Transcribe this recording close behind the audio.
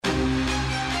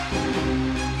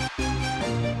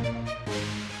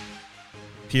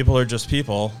people are just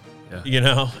people,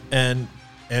 and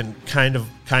kind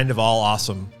of all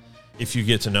awesome if you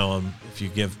get to know them, if you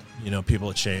give people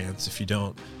a chance, if you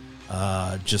don't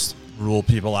just rule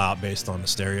people out based on a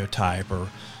stereotype or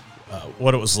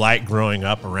what it was like growing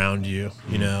up around you,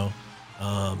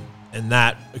 and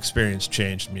that experience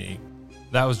changed me.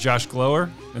 That was Josh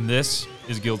Glower, and this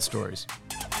is Guild Stories.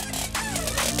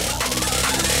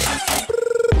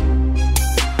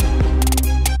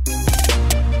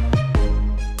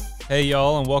 Hey,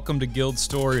 y'all, and welcome to Guild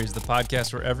Stories, the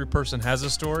podcast where every person has a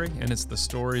story, and it's the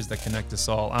stories that connect us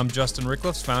all. I'm Justin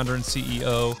Rickliffs, founder and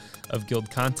CEO of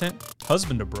Guild Content,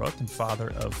 husband to Brooke, and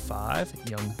father of 5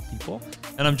 young people.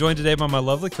 And I'm joined today by my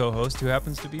lovely co-host, who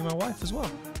happens to be my wife as well.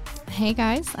 Hey,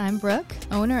 guys, I'm Brooke,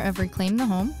 owner of Reclaim the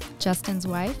Home, Justin's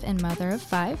wife and mother of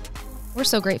 5. We're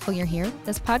so grateful you're here.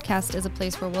 This podcast is a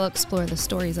place where we'll explore the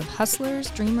stories of hustlers,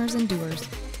 dreamers, and doers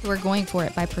who are going for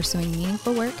it by pursuing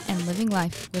meaningful work and living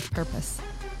life with purpose.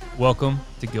 Welcome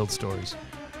to Guild Stories.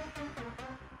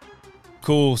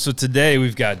 Cool. So today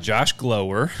we've got Josh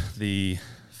Glower, the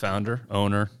founder,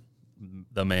 owner,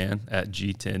 the man at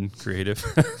G10 Creative.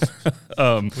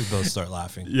 We both start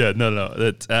laughing. Yeah, no.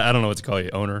 I don't know what to call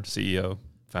you. Owner, CEO,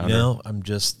 founder. No, I'm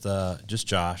just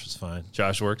Josh. It's fine.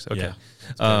 Josh works. Okay.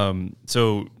 Yeah,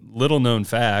 so little known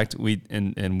fact, we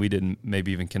didn't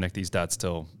maybe even connect these dots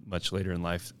till much later in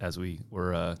life as we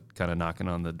were kind of knocking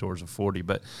on the doors of 40,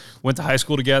 but went to high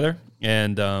school together.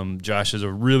 And Josh has a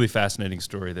really fascinating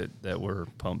story that we're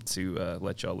pumped to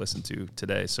let y'all listen to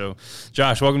today. So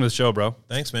Josh, welcome to the show, bro.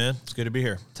 Thanks, man. It's good to be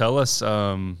here. Tell us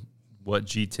what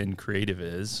G10 Creative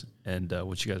is and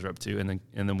what you guys are up to, and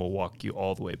then we'll walk you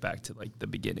all the way back to like the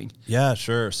beginning. Yeah,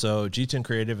 sure. So G10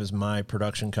 Creative is my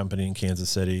production company in Kansas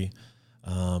City.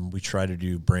 We try to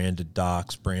do branded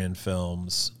docs, brand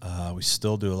films. We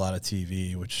still do a lot of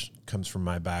TV, which comes from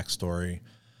my backstory.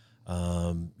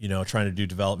 Trying to do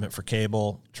development for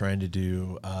cable, trying to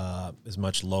do as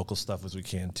much local stuff as we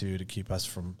can too, to keep us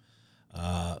from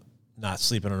not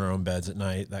sleeping in our own beds at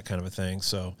night, that kind of a thing.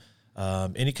 So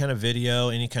any kind of video,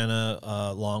 any kind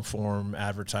of long form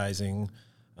advertising,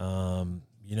 we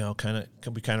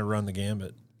kind of run the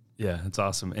gambit. Yeah, it's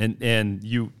awesome. And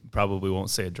you probably won't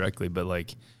say it directly, but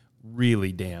like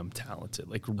really damn talented.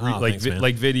 Thanks,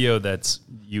 like video that's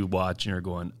you watch and you're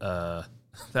going,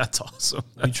 that's awesome.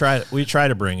 We try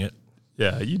to bring it.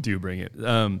 Yeah, you do bring it.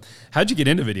 How'd you get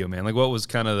into video, man? Like what was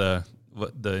kind of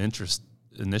the interest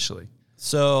initially?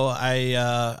 So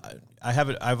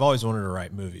I've always wanted to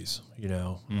write movies,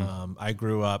 I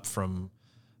grew up from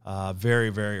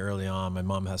very, very early on. My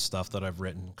mom has stuff that I've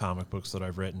written, comic books that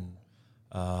I've written,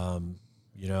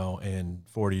 and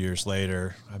 40 years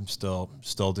later, I'm still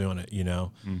doing it,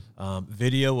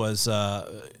 Video was,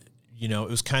 it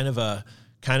was kind of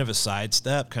a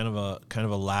sidestep, kind of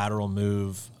a lateral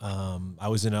move. I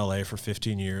was in LA for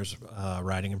 15 years,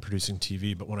 writing and producing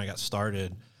TV. But when I got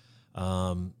started,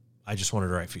 I just wanted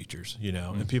to write features,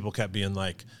 and people kept being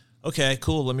like, okay,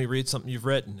 cool, let me read something you've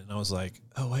written. And I was like,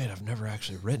 oh wait, I've never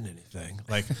actually written anything.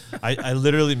 Like I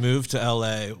literally moved to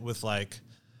LA with like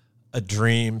a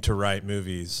dream to write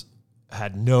movies.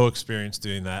 Had no experience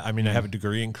doing that. I mean, I have a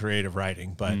degree in creative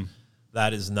writing, but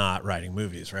that is not writing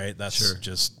movies, right? That's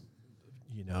just,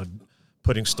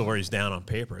 putting stories down on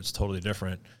paper. It's totally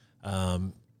different.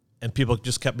 And people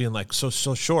just kept being like, so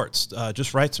shorts,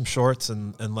 just write some shorts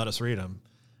and let us read them.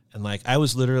 And like, I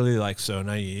was literally like so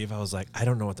naive. I was like, I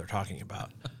don't know what they're talking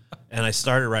about. And I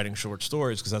started writing short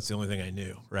stories because that's the only thing I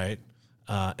knew, right?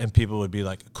 And people would be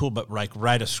like, cool, but like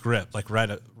write a script, like write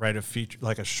a feature,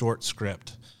 like a short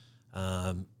script.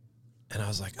 And I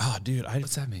was like, oh dude,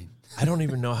 what's that mean? I don't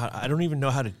even know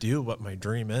how to do what my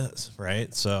dream is.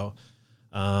 Right. So,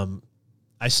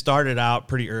 I started out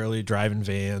pretty early driving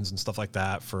vans and stuff like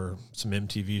that for some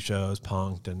MTV shows,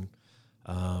 Punk'd, and,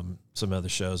 some other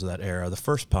shows of that era. The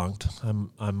first Punk'd,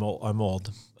 I'm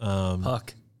old.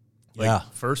 Puck. Yeah.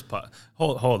 First Puck.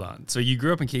 Hold on. So you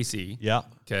grew up in KC. Yeah.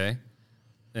 Okay.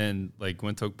 And like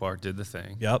went to Oak Park, did the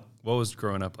thing. Yep. What was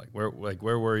growing up like? Where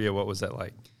were you? What was that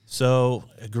like? So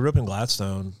I grew up in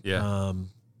Gladstone. Yeah.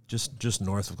 Just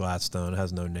north of Gladstone. It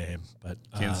has no name, but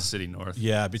Kansas City North.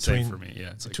 Yeah, same for me.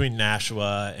 Yeah, it's between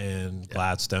Nashua and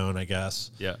Gladstone, I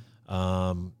guess. Yeah.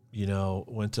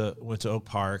 Went to Oak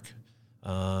Park.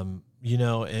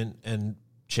 And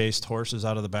chased horses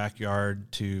out of the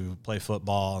backyard to play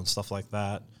football and stuff like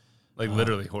that. Like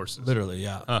literally horses. Literally,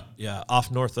 yeah. Huh. Yeah.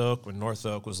 Off North Oak, when North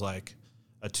Oak was like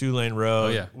a 2-lane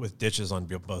road with ditches on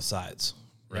both sides.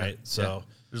 Right. Yeah. So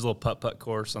there's a little putt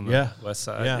course on the west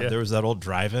side. Yeah. There was that old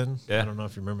drive-in. Yeah. I don't know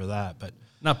if you remember that, but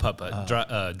not putt-putt,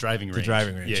 driving range. The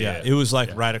driving range. Yeah. It was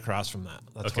like right across from that.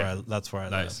 That's where I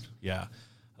lived. Yeah.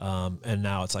 And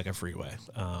now it's like a freeway.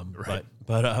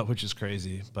 But which is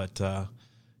crazy. But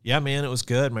yeah, man, it was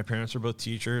good. My parents were both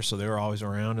teachers, so they were always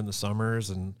around in the summers.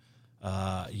 And,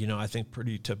 I think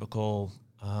pretty typical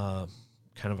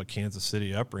kind of a Kansas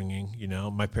City upbringing.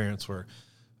 My parents were,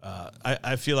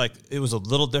 I feel like it was a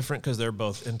little different because they're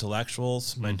both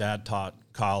intellectuals. My dad taught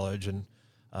college, and,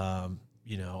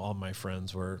 all my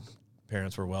parents were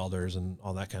welders and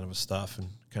all that kind of stuff, and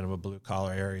kind of a blue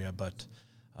collar area. But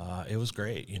it was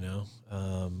great,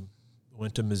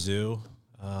 went to Mizzou,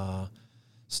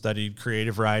 studied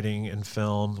creative writing and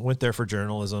film, went there for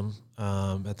journalism.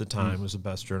 At the time, it was the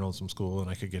best journalism school, and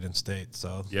I could get in state.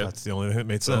 So that's the only thing that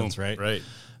made sense, right? Right.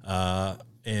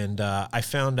 And I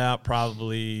found out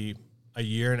probably a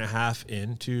year and a half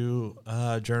into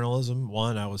journalism.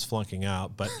 One, I was flunking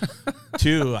out, but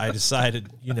two, I decided,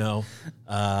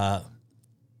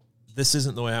 this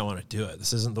isn't the way I want to do it.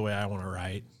 This isn't the way I want to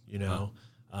write,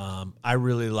 I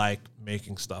really like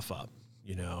making stuff up,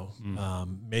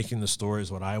 making the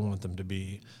stories what I want them to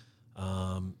be.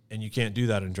 And you can't do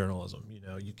that in journalism.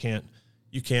 You can't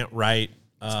write.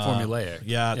 It's formulaic.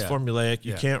 Yeah, it's formulaic.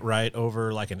 You can't write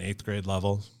over like an 8th grade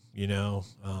level,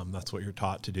 that's what you're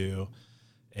taught to do.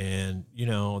 And,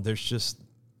 there's just,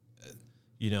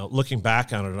 looking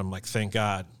back on it, I'm like, thank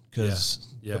God, because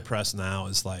the press now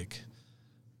is like,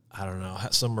 I don't know,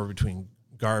 somewhere between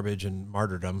garbage and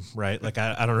martyrdom, right? Like,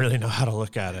 I don't really know how to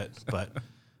look at it, but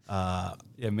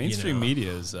mainstream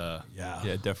media is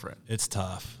different. It's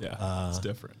tough. It's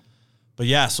different. But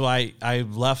yeah, so I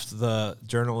left the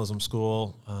journalism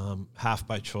school half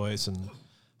by choice and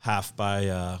half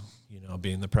by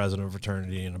being the president of a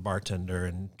fraternity and a bartender,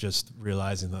 and just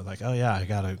realizing that, like, oh yeah, I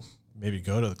gotta maybe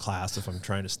go to the class if I'm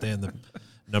trying to stay in the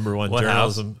number one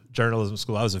journalism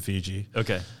school. I was at Fiji.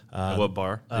 Okay. What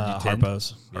bar did you attend?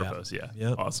 Harpo's. Harpo's, yeah.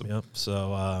 Yep. Awesome. Yep.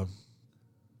 So,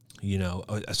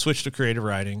 I switched to creative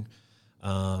writing.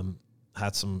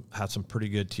 Had some pretty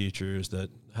good teachers that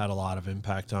had a lot of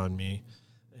impact on me,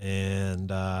 and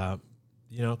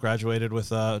graduated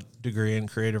with a degree in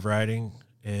creative writing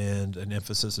and an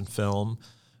emphasis in film,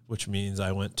 which means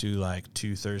I went to like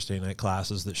 2 Thursday night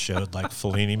classes that showed like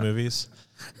Fellini movies,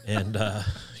 and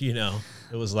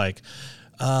it was like,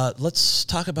 let's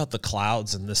talk about the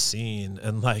clouds in this scene.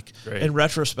 And like, in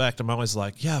retrospect, I'm always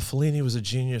like, yeah, Fellini was a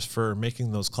genius for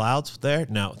making those clouds there.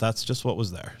 No, that's just what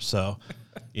was there. So,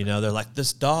 they're like,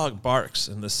 this dog barks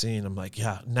in the scene. I'm like,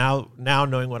 yeah, now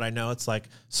knowing what I know, it's like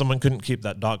someone couldn't keep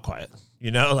that dog quiet.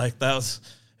 Like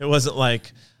it wasn't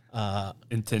like,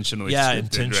 intentionally. Yeah, scripted,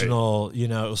 intentional, right?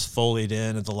 It was Foleyed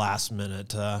in at the last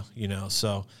minute,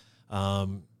 so, I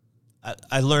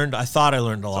thought I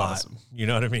learned a lot, awesome. You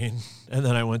know what I mean? And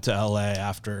then I went to LA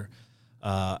after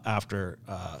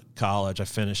college. I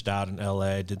finished out in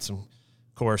LA, did some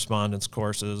correspondence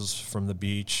courses from the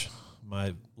beach.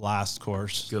 My last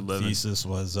course thesis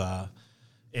was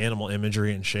animal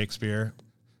imagery and Shakespeare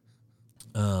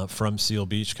from Seal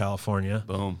Beach, California.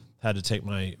 Boom. Had to take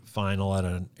my final at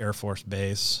an Air Force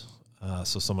base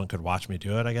so someone could watch me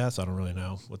do it, I guess. I don't really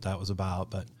know what that was about.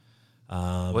 But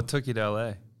what took you to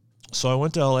L.A.? So I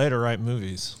went to L.A. to write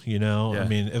movies, I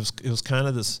mean, it was kind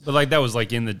of this. But like that was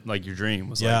like your dream.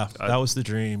 Was that was the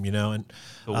dream, and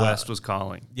the West was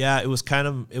calling. Yeah, it was kind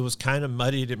of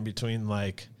muddied in between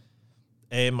like,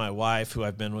 my wife, who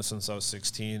I've been with since I was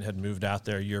 16, had moved out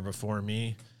there a year before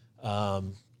me.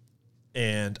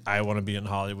 And I want to be in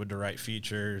Hollywood to write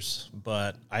features,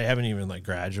 but I haven't even like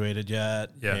graduated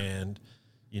yet. Yeah. And,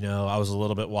 I was a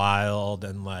little bit wild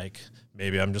and like,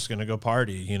 maybe I'm just going to go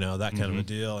party, that kind of a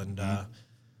deal. And,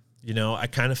 I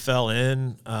kind of fell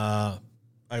in. I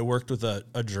worked with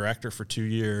a director for 2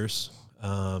 years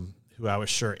who I was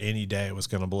sure any day was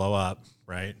going to blow up,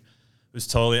 right? It was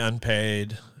totally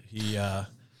unpaid. He,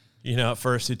 at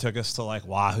first he took us to like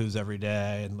Wahoo's every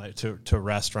day and like to a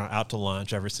restaurant, out to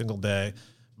lunch every single day.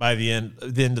 By the end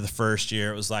of the first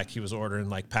year, it was like he was ordering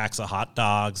like packs of hot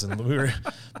dogs, and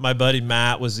my buddy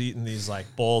Matt was eating these like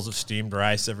bowls of steamed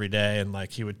rice every day, and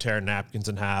like he would tear napkins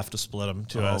in half to split them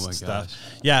to us and stuff.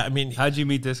 Yeah, I mean, how'd you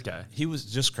meet this guy? He was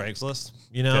just Craigslist.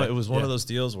 It was one of those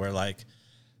deals where like,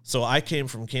 so I came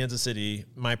from Kansas City.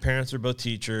 My parents were both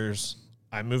teachers.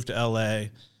 I moved to LA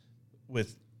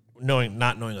with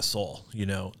not knowing a soul.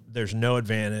 There's no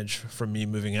advantage from me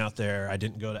moving out there. I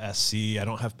didn't go to SC. I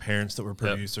don't have parents that were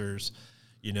producers,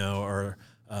 or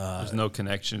there's no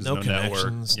connections, no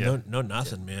connections, network, no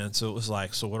nothing, man. So it was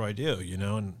like, so what do I do?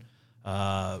 And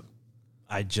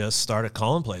I just started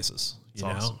calling places,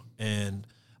 Awesome. And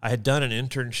I had done an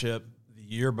internship the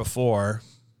year before.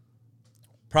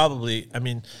 Probably, I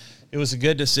mean, it was a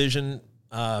good decision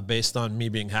based on me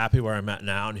being happy where I'm at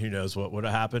now, and who knows what would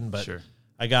have happened. But sure.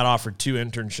 I got offered 2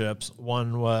 internships.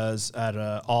 One was at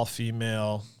an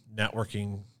all-female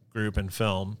networking group in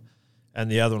film, and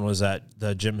the other one was at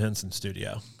the Jim Henson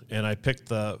studio. And I picked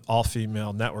the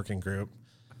all-female networking group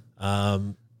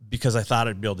because I thought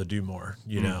I'd be able to do more,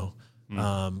 you know.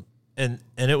 And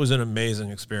it was an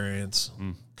amazing experience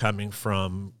coming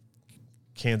from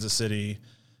Kansas City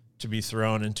to be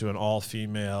thrown into an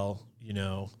all-female, you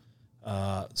know,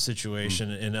 situation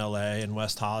in LA and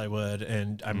West Hollywood.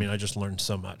 And I mean, I just learned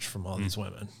so much from all these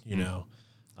women, you know.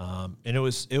 And it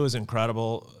was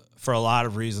incredible for a lot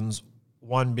of reasons.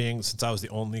 One being, since I was the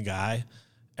only guy,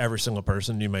 every single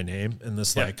person knew my name in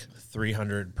this like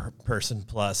 300 person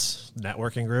plus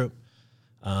networking group.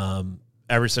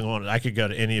 Every single one, I could go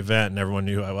to any event and everyone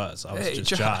knew who I was. I was just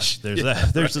Josh. There's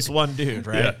there's this one dude,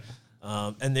 right?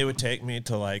 And they would take me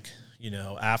to like, you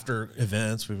know, after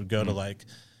events, we would go to like,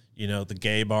 you know, the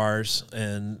gay bars,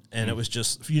 and it was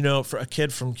just, you know, for a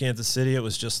kid from Kansas City, it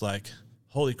was just like,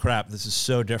 holy crap, this is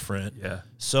so different.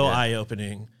 So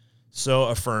eye-opening, so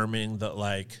affirming that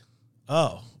like,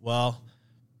 oh, well,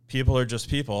 people are just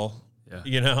people,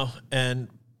 you know, and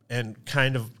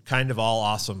kind of all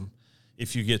awesome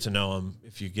if you get to know them,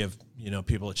 if you give, you know,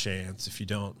 people a chance, if you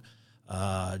don't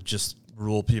just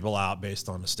rule people out based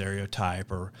on a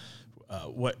stereotype or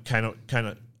what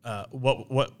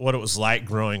what it was like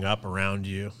growing up around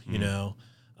you, you know,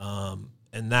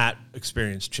 and that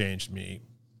experience changed me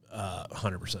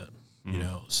 100%, you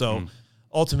know. So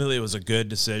ultimately, it was a good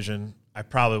decision. I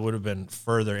probably would have been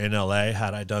further in LA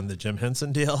had I done the Jim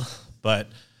Henson deal, but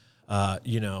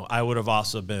you know, I would have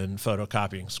also been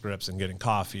photocopying scripts and getting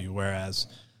coffee, whereas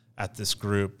at this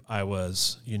group, I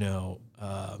was, you know,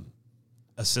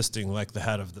 assisting like the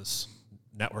head of this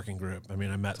networking group. I mean,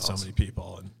 I met so many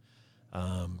people, and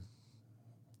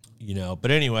you know, but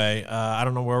anyway, I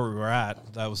don't know where we were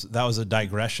at. That was a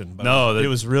digression, but it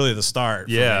was really the start.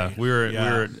 Yeah, we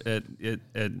were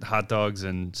at hot dogs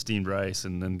and steamed rice,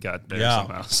 and then got there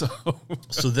somehow.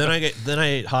 So then I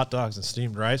ate hot dogs and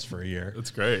steamed rice for a year.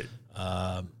 That's great.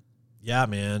 Yeah,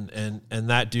 man, and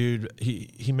that dude,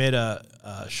 he made a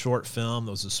short film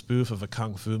that was a spoof of a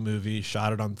kung fu movie.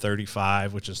 Shot it on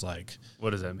 35, which is like, what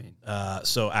does that mean?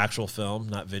 So actual film,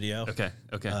 not video. Okay.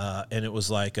 And it was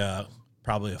like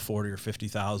probably a $40,000 or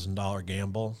 $50,000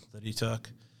 gamble that he took,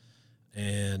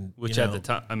 and which at the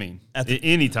time, I mean,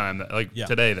 any time that like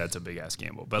today, that's a big ass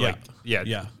gamble. But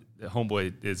the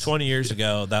homeboy is 20 years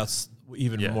ago. That's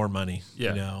even more money.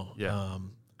 You know.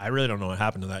 I really don't know what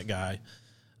happened to that guy,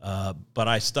 but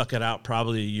I stuck it out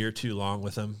probably a year too long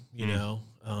with him. You know.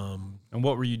 And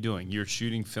what were you doing? You were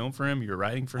shooting film for him. You were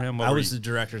writing for him. I was the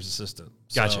director's assistant.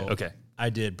 Gotcha. So okay. I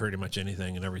did pretty much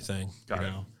anything and everything. Got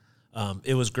it.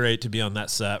 It was great to be on that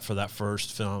set for that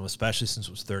first film, especially since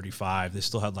it was 35. They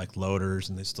still had like loaders,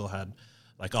 and they still had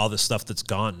like all this stuff that's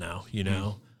gone now, you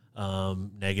know,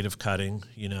 negative cutting,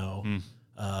 you know.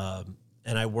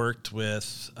 And I worked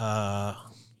with,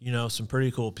 you know, some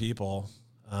pretty cool people.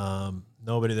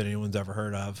 Nobody that anyone's ever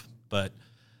heard of, but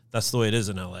that's the way it is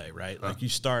in LA, right? Like you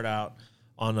start out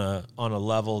on a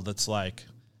level that's like,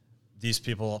 these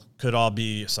people could all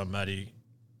be somebody,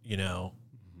 you know,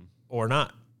 or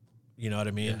not. You know what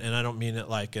I mean? And I don't mean it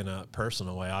like in a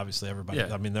personal way. Obviously, everybody,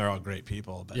 I mean, they're all great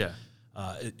people. But,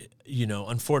 you know,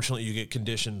 unfortunately, you get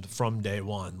conditioned from day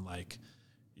one. Like,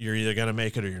 you're either going to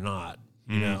make it or you're not.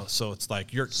 You know? So it's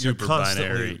like you're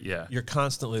constantly, binary, you're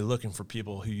constantly looking for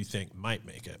people who you think might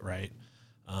make it, right?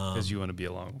 Because you want to be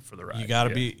along for the ride. You got to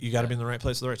be in the right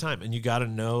place at the right time. And you got to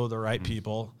know the right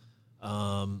people.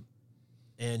 And,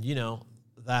 you know,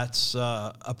 that's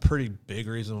a pretty big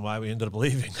reason why we ended up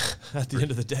leaving at the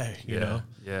end of the day, you know?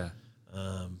 Yeah.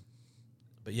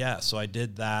 But yeah, so I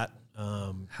did that.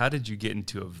 How did you get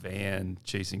into a van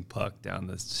chasing Puck down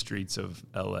the streets of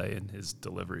LA in his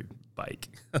delivery bike?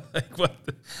 Like what?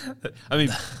 I mean,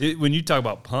 when you talk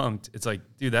about Punk'd, it's like,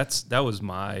 dude, that was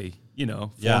my, you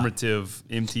know, formative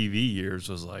MTV years.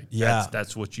 Was like,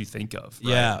 that's what you think of,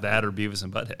 right? Yeah, that or Beavis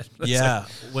and Butthead. Yeah,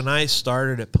 when I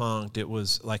started at Punk'd, it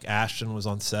was like Ashton was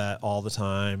on set all the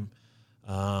time.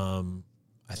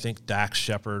 I think Dax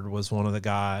Shepard was one of the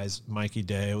guys. Mikey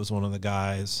Day was one of the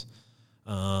guys.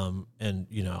 And,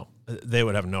 you know, they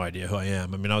would have no idea who I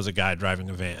am. I mean, I was a guy driving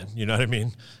a van. You know what I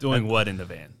mean? Doing what in the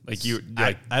van? Like you,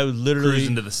 I would literally cruise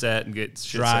into the set and get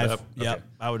shit set up. Yep. Okay.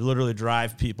 I would literally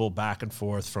drive people back and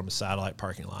forth from a satellite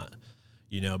parking lot,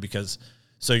 you know, because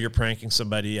so you're pranking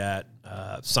somebody at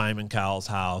Simon Cowell's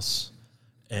house,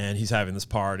 and he's having this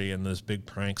party and this big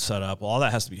prank set up. Well, all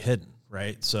that has to be hidden,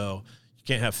 right? So you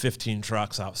can't have 15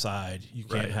 trucks outside. You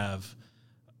can't have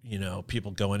you know,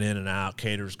 people going in and out,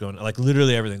 caterers going, like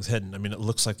literally everything's hidden. I mean, it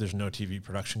looks like there's no TV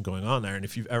production going on there. And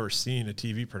if you've ever seen a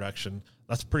TV production,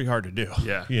 that's pretty hard to do.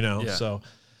 Yeah. You know, so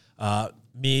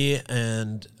me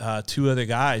and 2 other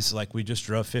guys, like we just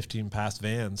drove 15 past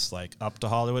vans, like up to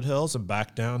Hollywood Hills and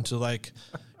back down to like,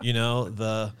 you know,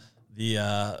 the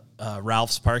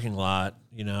Ralph's parking lot,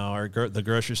 you know, or the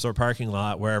grocery store parking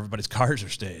lot where everybody's cars are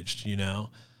staged, you know.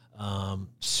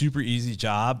 Super easy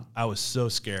job. I was so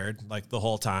scared, like the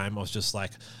whole time. I was just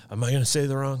like, am I going to say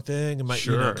the wrong thing? Am I,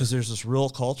 sure. You know, because there's this real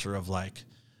culture of like,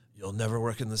 you'll never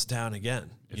work in this town again.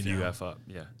 If you F up,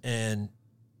 yeah. And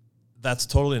that's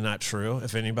totally not true.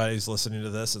 If anybody's listening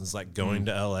to this and is like going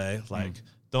to LA, like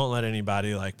don't let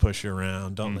anybody like push you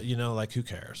around. Don't, you know, like who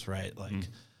cares, right? Like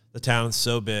the town's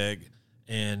so big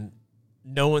and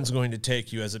no one's going to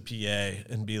take you as a PA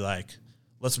and be like,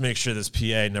 let's make sure this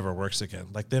PA never works again.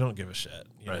 Like they don't give a shit,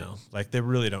 you know, like they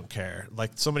really don't care.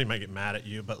 Like somebody might get mad at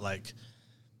you, but like,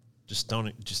 just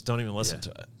don't even listen to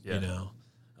it, you know?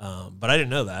 But I didn't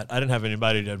know that. I didn't have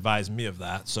anybody to advise me of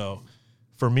that. So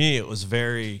for me, it was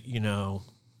very, you know,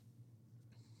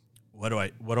 what do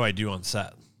I do on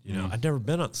set? You know, I'd never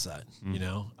been on set, you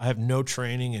know, I have no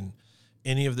training in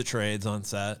any of the trades on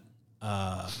set.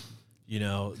 You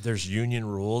know, there's union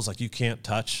rules. Like you can't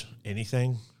touch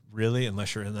anything really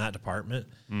unless you're in that department.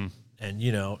 And,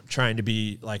 you know, trying to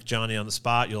be like Johnny on the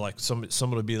spot, you'll like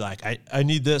someone would be like, I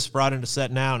need this brought into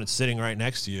set now. And it's sitting right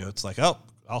next to you. It's like, oh,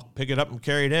 I'll pick it up and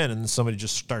carry it in. And then somebody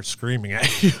just starts screaming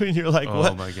at you and you're like,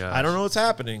 what? Oh my gosh. I don't know what's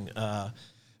happening.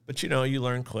 But you know, you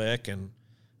learn quick and,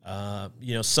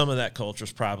 you know, some of that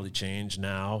culture's probably changed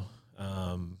now.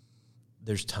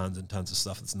 There's tons and tons of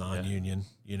stuff that's non-union,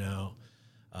 you know.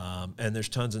 And there's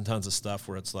tons and tons of stuff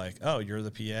where it's like, oh, you're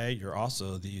the PA, you're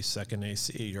also the second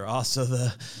AC, you're also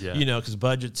the, you know, because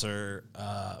budgets are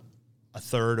a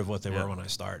third of what they were when I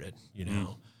started, you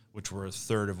know, which were a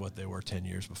third of what they were 10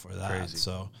 years before that. Crazy.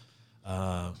 So,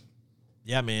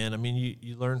 yeah, man, I mean,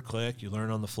 you learn quick, you learn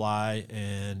on the fly,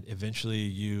 and eventually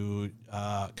you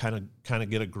kind of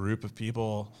get a group of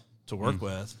people to work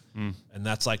with, and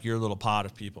that's like your little pot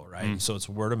of people, right? So it's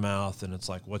word of mouth, and it's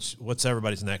like what's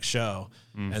everybody's next show,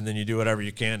 and then you do whatever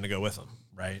you can to go with them,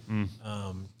 right?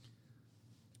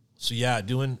 So yeah,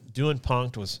 doing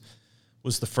Punk'd was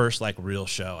the first like real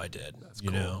show I did. That's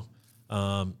cool. Know,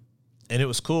 and it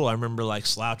was cool. I remember like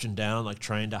slouching down, like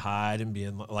trying to hide and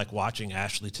being like watching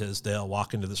Ashley Tisdale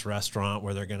walk into this restaurant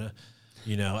where they're gonna,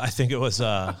 you know, I think it was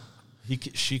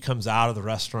she comes out of the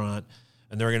restaurant.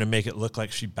 And they're going to make it look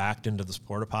like she backed into this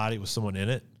porta potty with someone in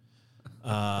it.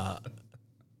 I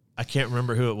can't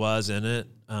remember who it was in it.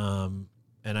 And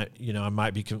I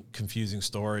might be confusing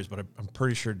stories, but I'm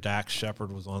pretty sure Dax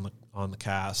Shepard was on the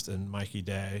cast, and Mikey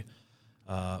Day,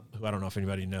 who I don't know if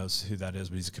anybody knows who that is,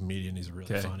 but he's a comedian. He's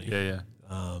really funny. Yeah.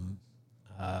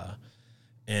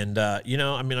 You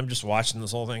know, I mean, I'm just watching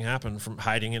this whole thing happen from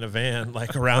hiding in a van,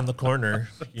 like around the corner,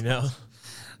 you know.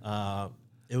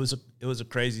 It was a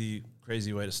crazy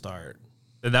way to start.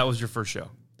 And that was your first show?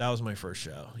 That was my first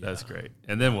show. That's great.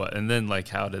 And then what? And then like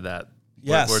how did that,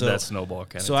 where did that snowball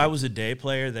kind of So I was a day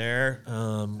player there.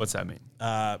 What's that mean?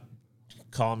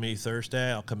 Call me Thursday,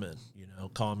 I'll come in. You know,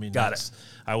 call me Got next.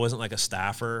 I wasn't like a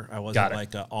staffer. I wasn't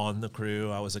like on the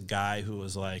crew. I was a guy who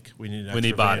was like, we need an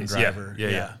extra van driver.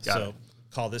 Yeah. So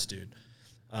call this dude.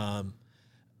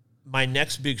 My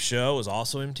next big show was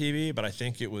also MTV, but I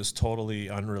think it was totally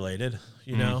unrelated,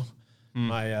 you know?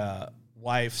 My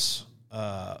wife's...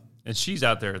 and she's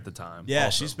out there at the time. Yeah,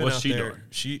 also. she's been What's out she there.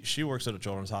 Doing? She works at a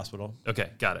children's hospital. Okay,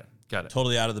 got it.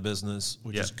 Totally out of the business,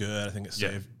 which is good. I think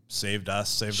it saved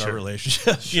us, sure. our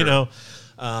relationship, you know?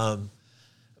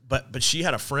 But she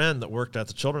had a friend that worked at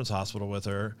the children's hospital with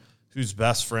her, whose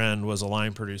best friend was a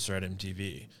line producer at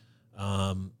MTV.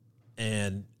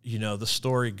 And, you know, the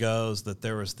story goes that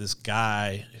there was this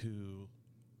guy who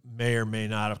may or may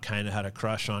not have kind of had a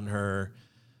crush on her,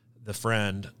 the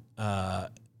friend,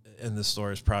 and this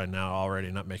story is probably now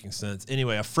already not making sense.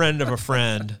 Anyway, a friend of a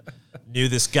friend knew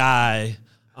this guy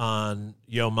on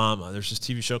Yo Mama. There's this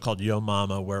TV show called Yo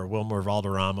Mama where Wilmer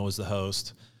Valderrama was the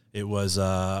host. It was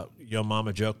Yo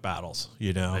Mama joke battles,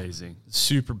 you know. Amazing.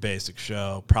 Super basic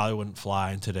show. Probably wouldn't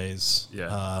fly in today's,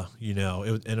 you know.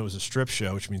 It was a strip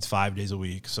show, which means 5 days a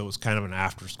week. So it was kind of an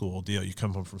after-school deal. You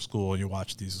come home from school and you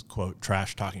watch these, quote,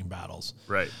 trash-talking battles.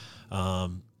 Right.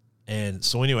 And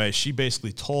so anyway, she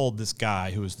basically told this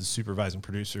guy who was the supervising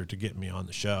producer to get me on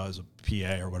the show as a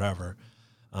PA or whatever.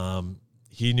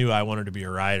 He knew I wanted to be a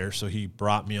writer, so he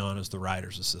brought me on as the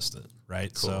writer's assistant,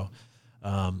 right? Cool.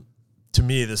 So to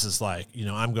me, this is like,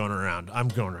 I'm going around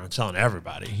telling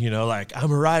everybody, like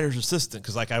I'm a writer's assistant.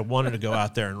 Cause like I wanted to go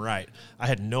out there and write. I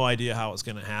had no idea how it was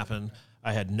going to happen.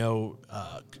 I had no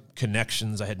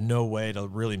connections. I had no way to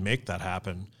really make that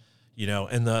happen,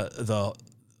 and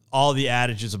all the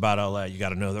adages about LA, you got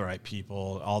to know the right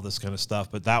people, all this kind of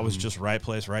stuff. But that was just right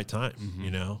place, right time,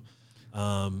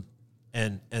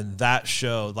 and that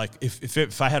show, like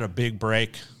if I had a big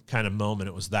break kind of moment,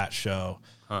 it was that show.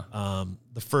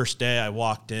 The first day I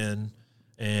walked in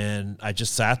and I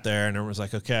just sat there and everyone was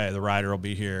like, okay, the rider will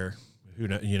be here,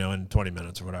 in 20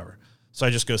 minutes or whatever. So I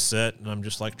just go sit and I'm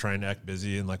just like trying to act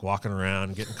busy and like walking around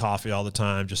and getting coffee all the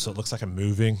time just so it looks like I'm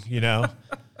moving,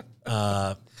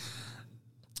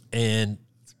 and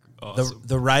awesome.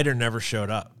 the rider never showed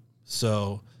up.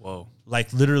 So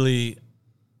like literally,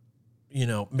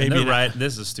 maybe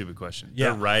this is a stupid question.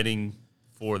 Yeah. They're writing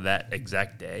for that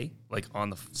exact day, like on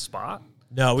the spot.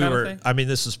 No,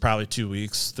 this is probably 2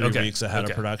 weeks, 3 weeks ahead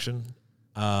of production.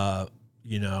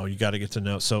 You got to get to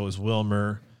know. So it was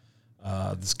Wilmer,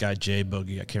 this guy, Jay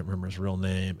Boogie, I can't remember his real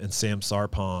name, and Sam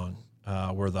Sarpong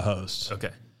were the hosts.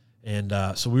 Okay. And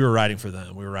so we were writing for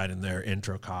them. We were writing their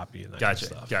intro copy and that kind of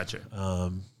stuff. Gotcha.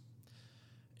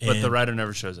 But the writer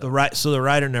never shows up. So the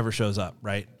writer never shows up,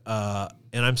 right?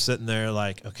 And I'm sitting there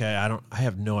like, okay, I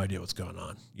have no idea what's going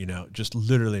on, just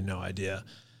literally no idea.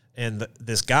 And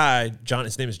this guy,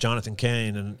 his name is Jonathan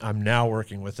Kane, and I'm now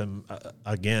working with him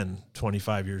again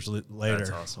 25 years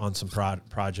later on some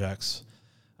projects,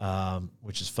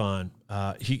 which is fun.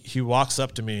 He walks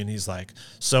up to me and he's like,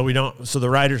 so the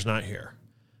writer's not here.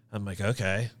 I'm like,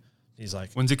 okay. He's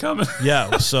like, when's he coming?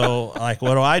 Yeah. So like,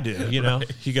 what do I do?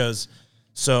 Right. He goes,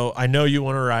 so I know you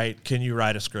want to write. Can you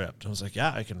write a script? I was like,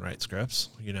 yeah, I can write scripts.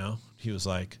 He was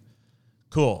like,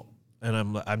 cool.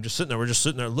 And I'm just sitting there. We're just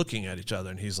sitting there looking at each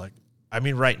other. And he's like, I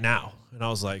mean, right now. And I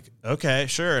was like, okay,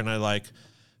 sure. And I like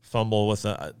fumble with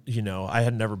I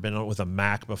had never been with a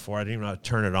Mac before. I didn't even know how to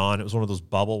turn it on. It was one of those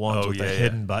bubble ones with a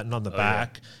hidden button on the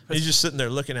back. Yeah. And he's just sitting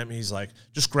there looking at me. He's like,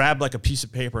 just grab like a piece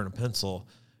of paper and a pencil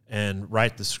and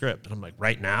write the script. And I'm like,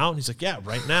 right now? And he's like, yeah,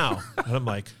 right now. And I'm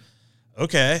like,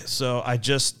 okay. So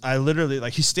I literally,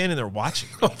 like, he's standing there watching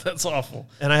me. Oh, that's awful.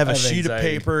 And I have a sheet of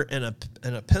paper and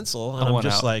a pencil. And I'm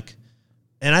just like,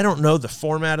 and I don't know the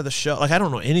format of the show. Like, I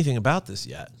don't know anything about this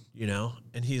yet,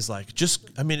 And he's like,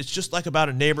 it's just like about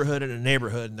a neighborhood and a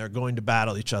neighborhood, and they're going to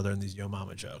battle each other in these Yo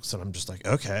Mama jokes. And I'm just like,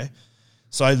 okay.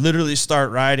 So I literally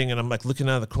start writing, and I'm like looking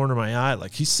out of the corner of my eye.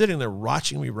 Like, he's sitting there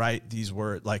watching me write these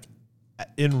words, like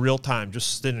in real time,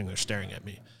 just sitting there staring at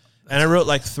me. And I wrote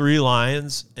like 3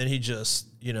 lines, and he just,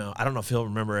 I don't know if he'll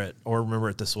remember it or remember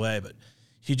it this way, but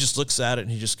he just looks at it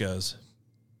and he just goes,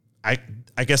 I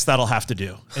guess that'll have to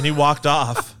do. And he walked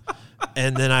off,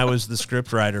 and then I was the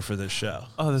script writer for this show.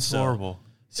 Oh, that's horrible.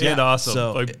 Yeah, awesome.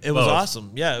 So it was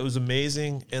awesome. Yeah, it was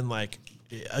amazing. And like,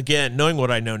 again, knowing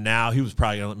what I know now, he was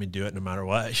probably gonna let me do it no matter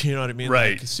what. You know what I mean?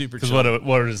 Right. Like, super chill.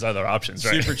 What are his other options?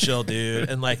 Right? Super chill, dude.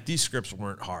 And like, these scripts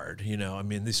weren't hard.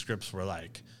 These scripts were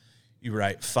like, you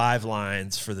write 5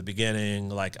 lines for the beginning,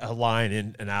 like a line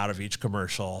in and out of each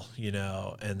commercial,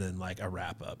 and then like a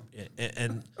wrap up.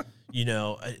 And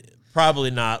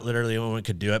probably not literally anyone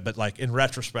could do it, but like in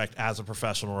retrospect, as a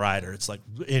professional writer, it's like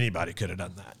anybody could have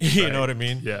done that. You know what I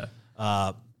mean? Yeah.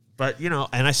 But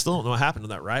and I still don't know what happened to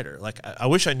that writer. Like, I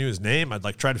wish I knew his name. I'd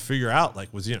like try to figure out,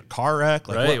 like, was he in a car wreck?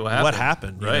 Like, what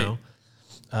happened? You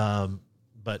know?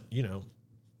 But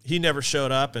he never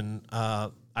showed up, and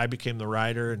I became the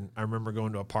writer. And I remember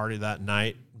going to a party that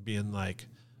night, being like,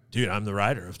 dude, I'm the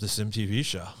writer of this MTV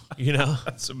show,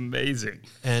 That's amazing.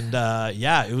 And,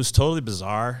 it was totally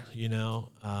bizarre,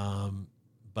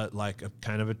 but like a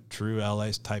kind of a true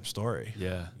LA type story.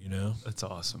 Yeah. That's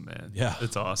awesome, man. Yeah.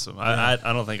 It's awesome. Yeah.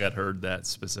 I don't think I'd heard that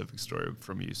specific story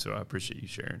from you, so I appreciate you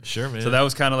sharing. Sure, man. So that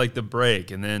was kind of like the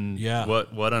break, and then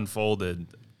what unfolded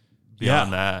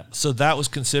beyond that? So that was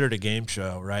considered a game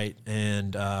show, right?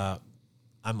 And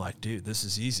I'm like, dude, this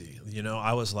is easy.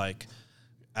 I was like,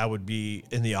 I would be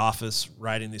in the office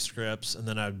writing these scripts, and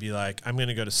then I would be like, I'm going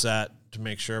to go to set to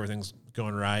make sure everything's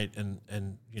going right.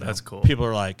 And that's cool. People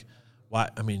are like, why?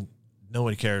 I mean,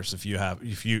 nobody cares if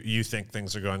you think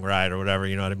things are going right or whatever,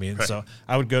 you know what I mean? Right. So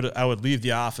I would leave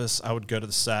the office, I would go to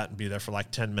the set and be there for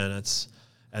like 10 minutes.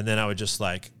 And then I would just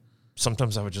like,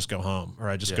 sometimes I would just go home, or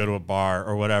I'd just go to a bar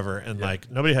or whatever. And like,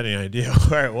 nobody had any idea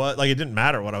where it was. Like, it didn't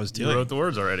matter what I was doing. You wrote the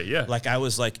words already. Yeah. Like, I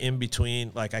was like in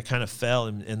between, like I kind of fell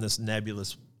in this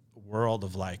nebulous world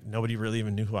of like, nobody really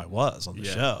even knew who I was on the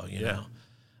show, you know?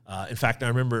 In fact, I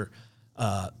remember,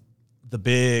 the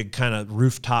big kind of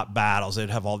rooftop battles. They'd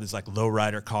have all these like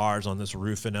lowrider cars on this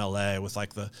roof in LA with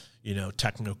like the,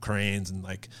 techno cranes and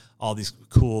like all these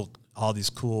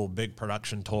cool big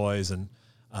production toys. And,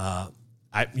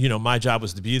 my job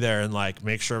was to be there and like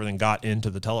make sure everything got into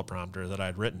the teleprompter that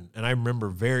I'd written. And I remember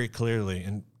very clearly,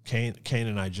 and Kane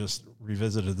and I just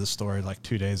revisited this story like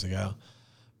 2 days ago,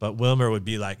 but Wilmer would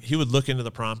be like, he would look into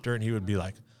the prompter and he would be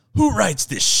like, who writes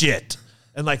this shit?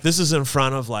 And like, this is in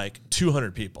front of like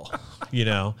 200 people,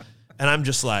 and I'm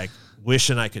just like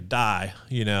wishing I could die,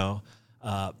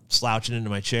 slouching into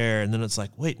my chair. And then it's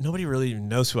like, wait, nobody really even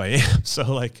knows who I am.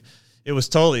 So like, it was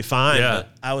totally fine. Yeah. But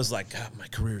I was like, God, my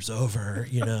career's over,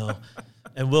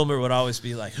 And Wilmer would always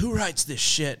be like, who writes this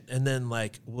shit? And then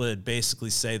like would basically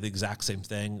say the exact same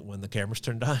thing when the cameras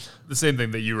turned on. The same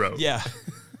thing that you wrote. Yeah.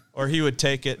 Or he would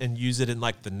take it and use it in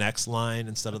like the next line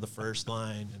instead of the first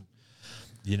line.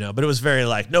 And, but it was very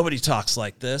like, nobody talks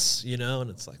like this, and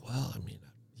it's like, well, I mean,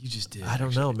 You just did. I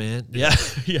don't know, man. Yeah.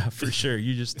 Yeah, for sure.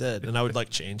 You just did. And I would like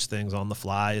change things on the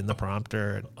fly in the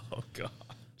prompter. And, Oh, God.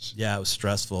 yeah, it was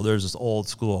stressful. There was this old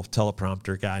school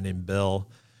teleprompter guy named Bill,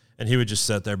 and he would just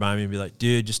sit there by me and be like,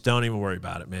 dude, just don't even worry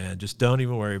about it, man. Just don't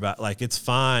even worry about it. Like, it's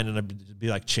fine. And I'd be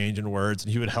like changing words,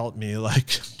 and he would help me like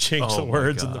change the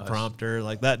words in the prompter.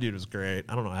 Like, that dude was great.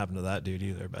 I don't know what happened to that dude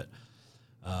either, but,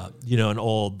 an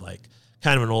old, like,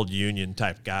 kind of an old union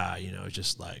type guy,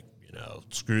 just like,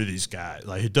 screw these guys.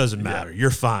 Like, it doesn't matter.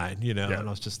 You're fine, And I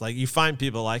was just like, you find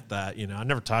people like that, I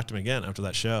never talked to him again after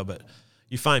that show, but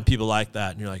you find people like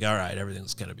that, and you're like, all right,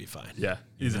 everything's going to be fine. Yeah,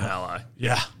 he's an ally.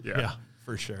 Yeah,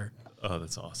 for sure. Oh,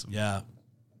 that's awesome. Yeah.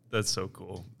 That's so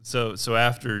cool. So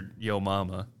after Yo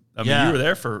Mama, I mean, Yeah. you were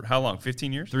there for how long?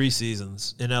 15 years? 3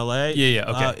 seasons in LA. Yeah,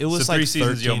 okay. It was So like 3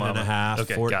 seasons, Yo 13 and a Mama. half,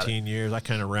 Okay, got it. 14 years. I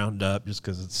kind of round up just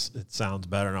because it sounds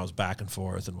better, and I was back and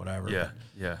forth and whatever.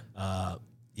 Yeah.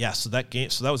 So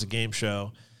that was a game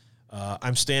show.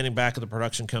 I'm standing back at the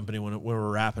production company when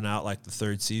we're wrapping out like the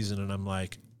 3rd season, and I'm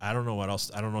like, I don't know what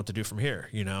else. I don't know what to do from here.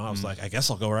 I was like, I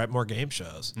guess I'll go write more game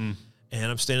shows. And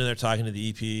I'm standing there talking to the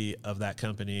EP of that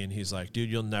company, and he's like, dude,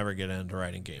 you'll never get into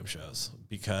writing game shows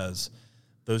because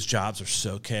those jobs are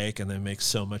so cake and they make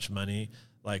so much money.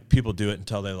 Like, people do it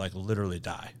until they like literally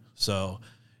die. So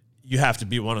you have to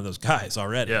be one of those guys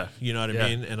already. Yeah. You know what I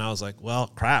mean? And I was like, well,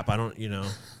 crap. I don't,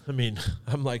 I mean,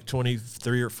 I'm like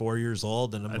 23 or 4 years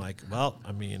old, and I'm like, well,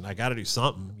 I mean, I got to do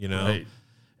something, Right.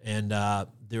 And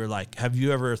they were like, have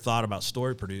you ever thought about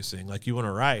story producing? Like, you want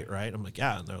to write, right? I'm like,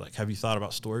 yeah. And they're like, have you thought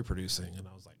about story producing? And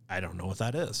I was like, I don't know what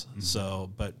that is.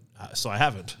 So I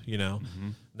haven't,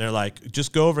 And they're like,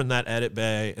 just go over in that edit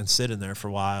bay and sit in there for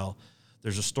a while.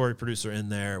 There's a story producer in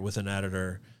there with an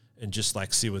editor, and just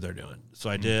like see what they're doing. So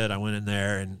I did. I went in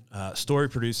there, and story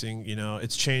producing,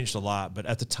 it's changed a lot. But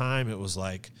at the time, it was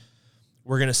like,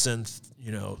 we're going to send,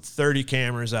 30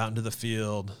 cameras out into the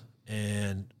field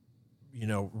and,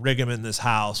 rig them in this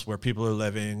house where people are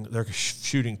living. They're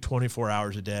shooting 24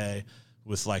 hours a day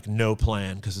with like no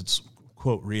plan because it's,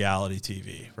 quote, reality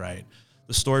TV, right?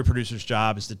 The story producer's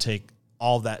job is to take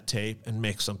all that tape and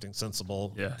make something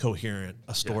sensible, coherent,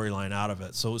 a storyline out of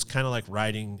it. So it was kind of like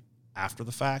writing after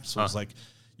the fact. So it's like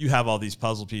you have all these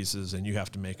puzzle pieces and you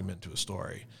have to make them into a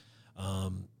story.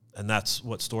 And that's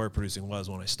what story producing was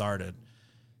when I started.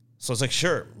 So I was like,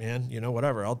 sure, man,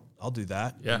 whatever, I'll do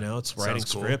that. Yeah. It's writing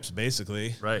scripts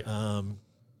basically. Right. And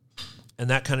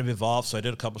that kind of evolved. So I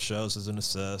did a couple shows as an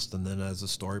assist, and then as a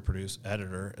story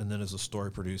editor, and then as a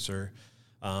story producer.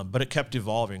 But it kept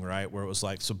evolving, right? Where it was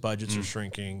like, so budgets are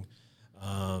shrinking.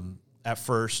 At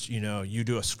first, you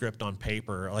do a script on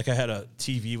paper. Like, I had a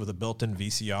TV with a built-in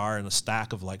VCR and a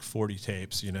stack of like 40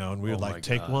 tapes, and we would like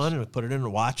take one and we'd put it in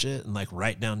and watch it and like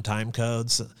write down time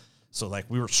codes. So like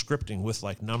we were scripting with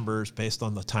like numbers based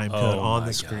on the time code on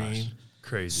the screen.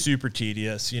 Crazy. Super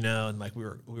tedious, and like we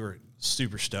were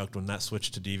super stoked when that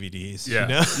switched to DVDs.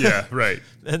 Yeah. Yeah, right.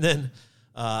 And then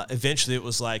eventually it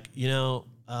was like,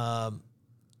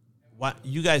 what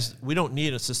you guys, we don't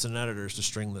need assistant editors to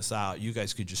string this out. You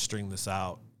guys could just string this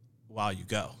out while you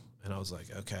go. And I was like,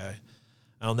 okay.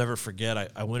 I'll never forget.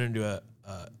 I went into a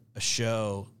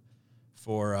show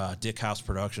for Dick House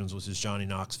Productions, which is Johnny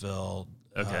Knoxville,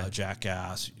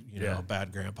 Jackass,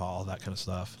 Bad Grandpa, all that kind of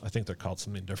stuff. I think they're called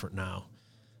something different now.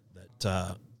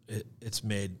 That it's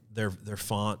made, their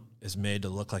font is made to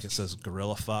look like it says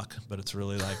gorilla fuck, but it's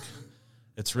really like,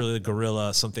 it's really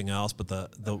gorilla something else, but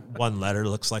the one letter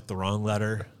looks like the wrong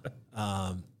letter.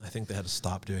 I think they had to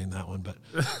stop doing that one, but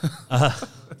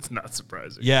It's not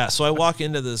surprising. yeah. So I walk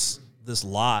into this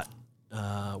lot.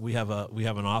 We have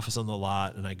an office on the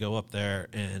lot, and I go up there,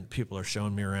 and people are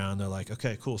showing me around. They're like,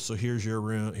 okay, cool. So here's your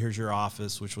room. Here's your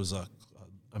office, which was a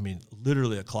I mean,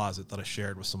 literally a closet that I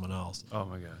shared with someone else. Oh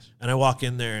my gosh. And I walk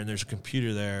in there and there's a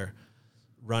computer there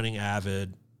running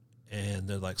Avid, and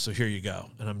they're like, so here you go.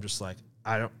 And I'm just like,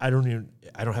 I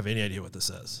don't have any idea what this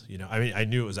is. You know, I mean, I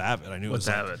knew it was Avid. I knew What's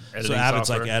it was Avid? Like, so Avid's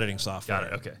like editing software. Got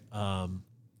it. Okay.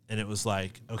 And it was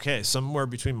like, okay, somewhere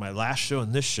between my last show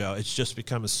and this show, it's just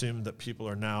become assumed that people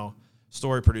are now,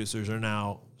 story producers are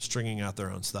now stringing out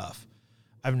their own stuff.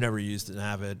 I've never used an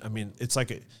Avid. I mean, it's like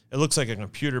it looks like a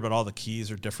computer, but all the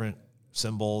keys are different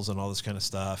symbols and all this kind of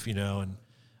stuff, you know,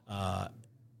 and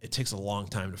it takes a long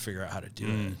time to figure out how to do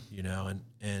it, you know,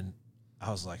 and I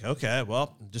was like, okay,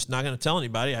 well, I'm just not going to tell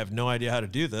anybody. I have no idea how to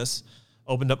do this.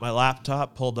 Opened up my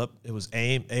laptop, pulled up, it was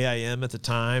AIM at the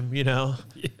time, you know,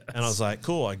 yes. And I was like,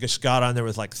 cool. I just got on there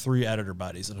with like 3 editor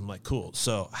buddies, and I'm like, cool.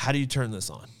 So how do you turn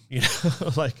this on? You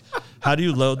know, like, how do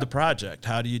you load the project?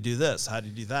 How do you do this? How do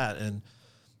you do that? And,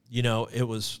 you know, it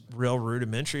was real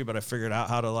rudimentary, but I figured out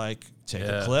how to like take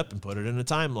a clip and put it in a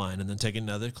timeline, and then take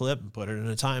another clip and put it in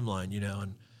a timeline, you know,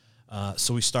 and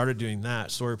so we started doing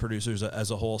that. Story producers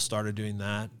as a whole started doing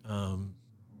that.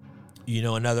 You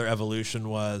know, another evolution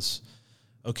was,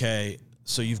 okay,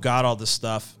 so you've got all this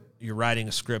stuff. You're writing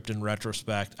a script in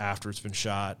retrospect after it's been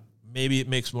shot. Maybe it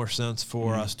makes more sense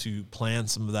for us to plan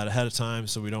some of that ahead of time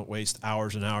so we don't waste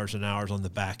hours and hours and hours on the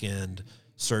back end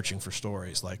searching for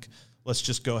stories. Like, let's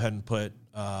just go ahead and put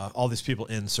all these people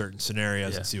in certain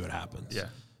scenarios and see what happens. Yeah.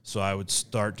 So I would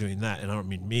start doing that, and I don't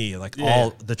mean me, like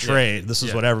all the trade. This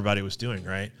is what everybody was doing,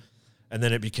 right? And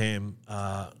then it became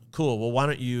cool. Well, why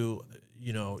don't you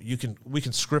know, we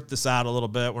can script this out a little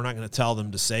bit. We're not going to tell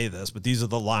them to say this, but these are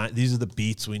the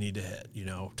beats we need to hit, you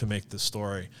know, to make this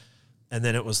story. And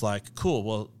then it was like, cool.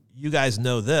 Well, you guys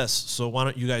know this, so why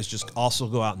don't you guys just also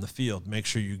go out in the field, make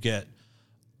sure you get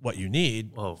what you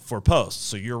need for post.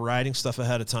 So you're writing stuff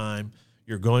ahead of time.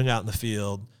 You're going out in the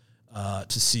field.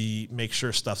 To make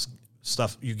sure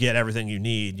stuff you get everything you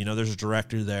need. You know, there's a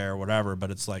director there or whatever,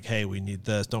 but it's like, hey, we need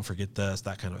this, don't forget this,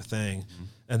 that kind of thing. Mm-hmm.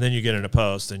 And then you get into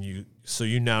post, and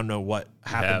you now know what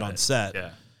happened on set. Yeah.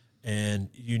 And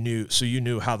you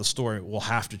knew how the story will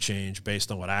have to change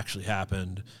based on what actually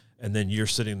happened. And then you're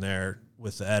sitting there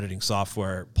with the editing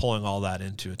software, pulling all that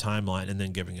into a timeline and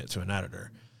then giving it to an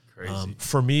editor. Crazy.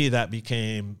 For me, that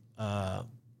became,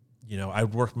 you know, I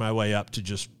worked my way up to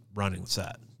just running the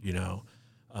set. You know,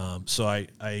 so I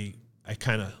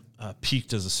kind of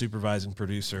peaked as a supervising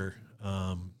producer.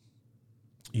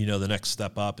 You know, the next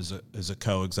step up is a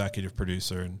co-executive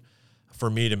producer, and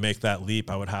for me to make that leap,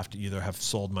 I would have to either have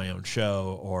sold my own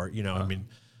show, or you know, I mean,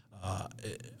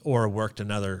 or worked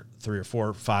another 3 or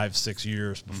 4, 5, 6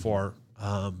 years before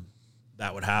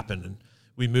that would happen. And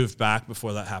we moved back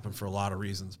before that happened for a lot of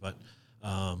reasons, but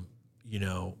you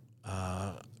know.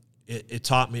 It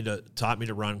taught me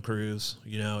to run crews.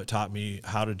 You know, it taught me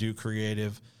how to do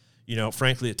creative. You know,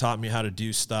 frankly, it taught me how to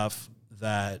do stuff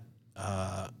that,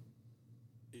 how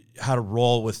to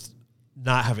roll with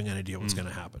not having any idea what's going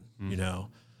to happen. You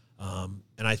know,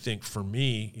 and I think for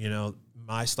me, you know,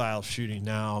 my style of shooting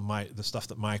now, the stuff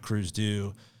that my crews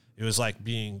do, it was like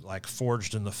being like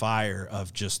forged in the fire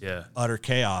of just utter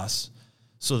chaos,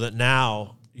 so that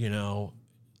now, you know,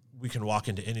 we can walk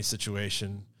into any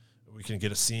situation. We can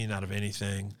get a scene out of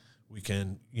anything. We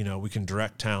can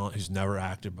direct talent who's never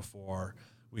acted before.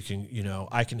 We can, you know,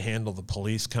 I can handle the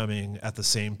police coming at the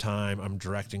same time I'm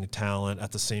directing a talent.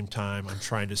 At the same time, I'm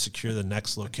trying to secure the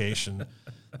next location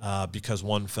because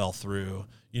one fell through.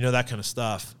 You know, that kind of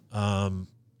stuff. And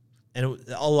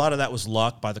a lot of that was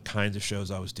luck by the kinds of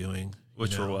shows I was doing.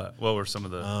 Which were what? What were some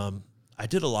of the? I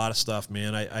did a lot of stuff,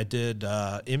 man. I did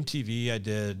MTV. I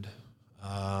did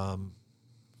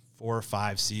 4 or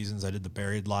 5 seasons. I did The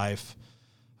Buried Life,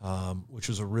 which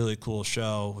was a really cool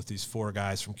show with these 4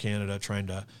 guys from Canada trying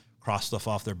to cross stuff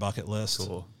off their bucket list.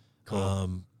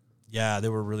 Cool. Yeah, they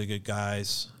were really good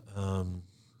guys.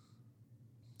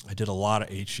 I did a lot of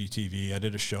HGTV. I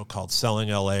did a show called Selling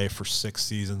LA for 6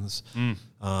 seasons.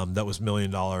 That was $1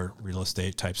 million real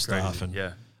estate type stuff.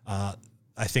 And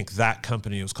I think that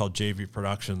company was called JV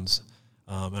Productions.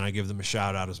 And I give them a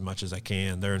shout out as much as I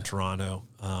can. They're in Toronto.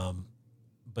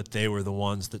 But they were the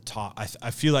ones that taught.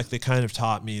 I feel like they kind of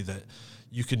taught me that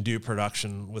you can do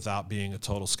production without being a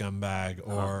total scumbag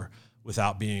or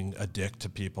without being a dick to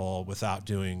people, without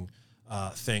doing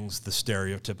things the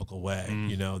stereotypical way.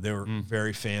 You know, they were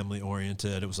very family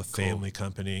oriented. It was a family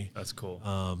company. That's cool.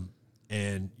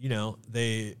 And you know,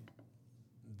 they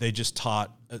just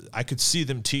taught. I could see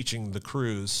them teaching the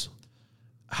crews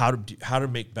how to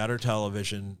make better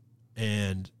television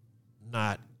and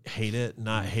not hate it,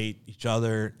 not hate each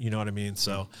other. You know what I mean?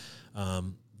 So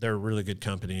they're a really good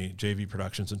company, JV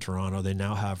Productions in Toronto. They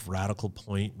now have Radical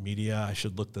Point Media. I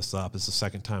should look this up. It's the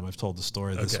second time I've told the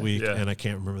story this week, and I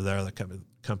can't remember the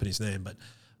company's name, but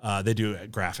they do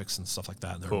graphics and stuff like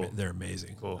that, and they're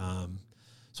amazing. Cool.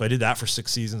 So I did that for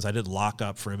 6 seasons. I did Lock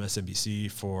Up for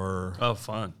MSNBC for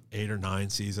 8 or 9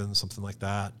 seasons, something like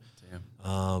that.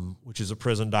 Damn. Which is a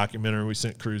prison documentary. We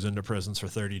sent crews into prisons for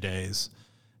 30 days.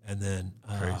 And then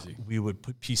we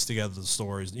would piece together the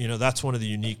stories. You know, that's one of the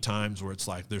unique times where it's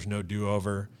like there's no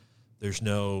do-over. There's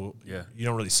no you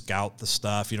don't really scout the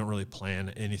stuff. You don't really plan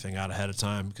anything out ahead of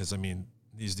time because, I mean,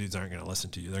 these dudes aren't going to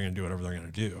listen to you. They're going to do whatever they're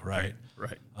going to do, right?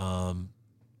 Right.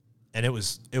 And it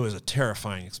was a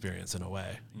terrifying experience in a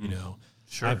way, you know.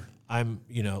 Sure. I'm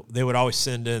you know, they would always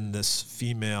send in this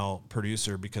female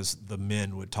producer because the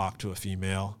men would talk to a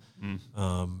female. It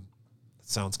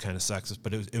sounds kind of sexist,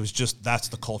 but it was just that's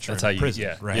the culture in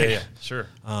prison, right? Yeah, sure.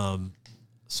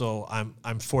 So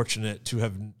I'm fortunate to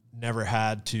have never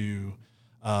had to,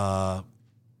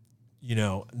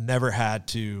 never had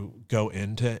to go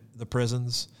into the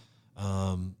prisons.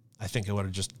 I think I would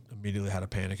have just immediately had a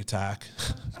panic attack,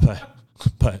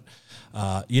 but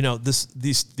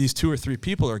these 2 or 3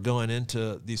 people are going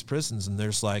into these prisons, and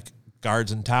there's like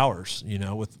guards in towers, you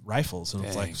know, with rifles, and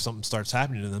it's like if something starts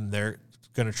happening to them, they're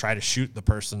going to try to shoot the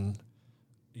person,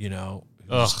 you know,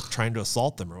 who's trying to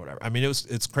assault them or whatever. I mean,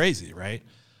 it's crazy, right?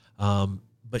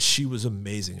 But she was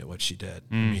amazing at what she did.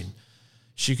 I mean,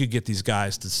 she could get these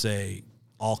guys to say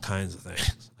all kinds of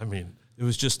things. I mean, it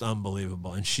was just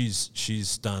unbelievable. And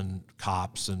she's done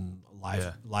Cops and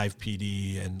Live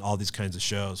PD and all these kinds of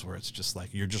shows where it's just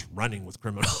like you're just running with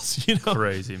criminals, you know?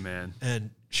 Crazy, man. And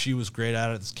she was great at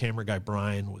it. This camera guy,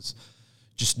 Brian,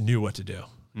 just knew what to do.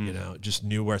 You know, just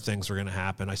knew where things were going to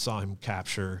happen. I saw him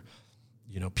capture,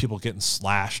 you know, people getting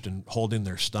slashed and holding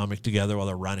their stomach together while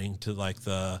they're running to like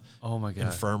the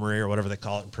infirmary or whatever they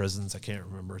call it in prisons. I can't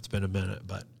remember. It's been a minute,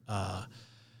 but,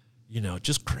 you know,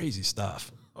 just crazy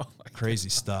stuff. Crazy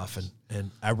stuff.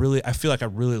 And I feel like I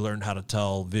really learned how to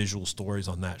tell visual stories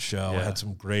on that show. I had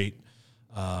some great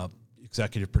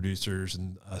executive producers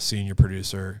and a senior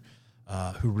producer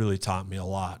who really taught me a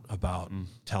lot about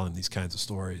telling these kinds of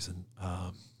stories. And,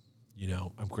 you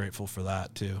know, I'm grateful for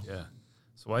that too. Yeah.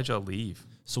 So why'd y'all leave?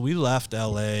 So we left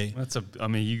LA.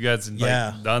 You guys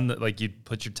done that, like you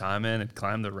put your time in and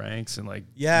climbed the ranks and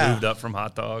moved up from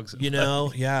hot dogs. You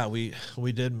know,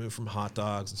 we did move from hot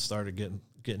dogs and started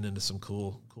getting into some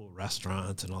cool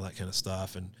restaurants and all that kind of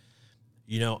stuff. And,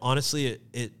 you know, honestly,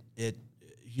 it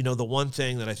you know, the one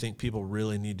thing that I think people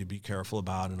really need to be careful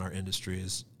about in our industry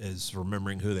is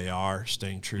remembering who they are,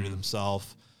 staying true to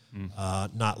themselves,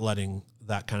 not letting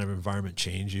that kind of environment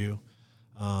change you.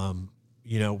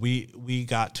 You know, we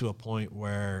got to a point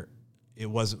where it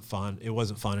wasn't fun. It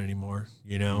wasn't fun anymore.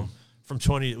 You know,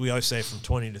 we always say from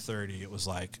 20 to 30, it was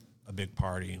like a big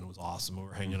party and it was awesome. We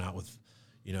were hanging out with,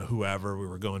 you know, whoever. We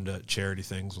were going to charity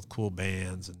things with cool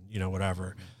bands and, you know,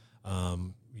 whatever.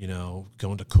 You know,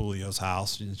 going to Coolio's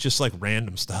house. It's just like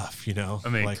random stuff, you know. I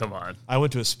mean, like, come on. I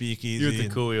went to a speakeasy. You're at the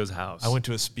Coolio's house. I went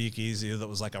to a speakeasy that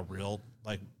was like a real,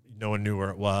 like, no one knew where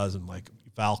it was, and like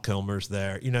Val Kilmer's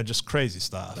there, you know, just crazy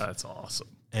stuff. That's awesome.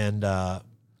 And,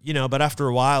 you know, but after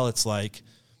a while, it's like,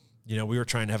 you know, we were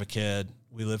trying to have a kid.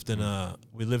 We lived in a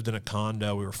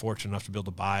condo. We were fortunate enough to be able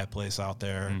to buy a place out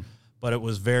there, but it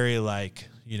was very like,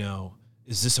 you know,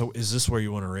 is this where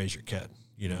you want to raise your kid?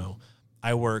 You know,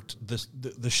 I worked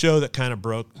the show that kind of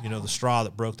broke, you know, the straw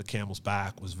that broke the camel's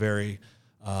back was very,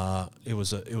 it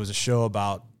was a show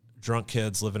about drunk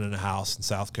kids living in a house in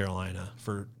South Carolina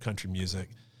for country music.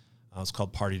 It was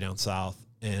called Party Down South.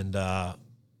 And,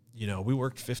 you know, we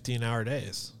worked 15-hour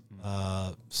days,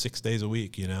 6 days a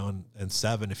week, you know, and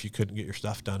 7 if you couldn't get your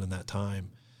stuff done in that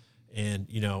time. And,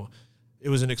 you know, it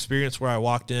was an experience where I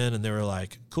walked in and they were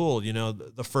like, cool, you know,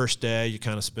 the first day you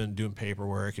kind of spend doing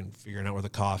paperwork and figuring out where the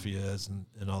coffee is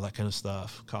and all that kind of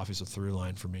stuff. Coffee's a through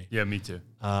line for me. Yeah, me too.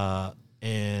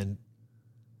 And,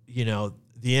 you know,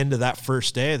 the end of that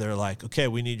first day, they're like, okay,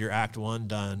 we need your Act 1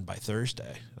 done by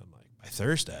Thursday. I'm like, by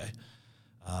Thursday?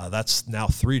 That's now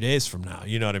 3 days from now.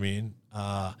 You know what I mean?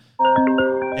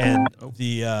 And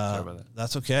sorry about that.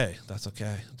 That's okay. That's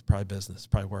okay. It's probably business. It's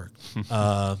probably work.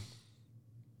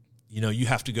 You know, you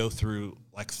have to go through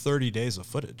like 30 days of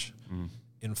footage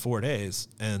in 4 days.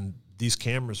 And these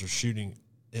cameras are shooting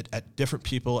it at different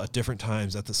people at different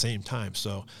times at the same time.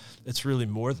 So it's really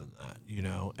more than that, you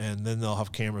know. And then they'll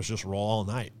have cameras just roll all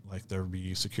night. Like there'll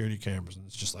be security cameras, and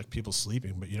it's just like people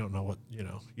sleeping, but you don't know what, you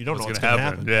know, you don't know what's going to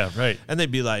happen. Yeah, right. And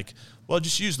they'd be like, well,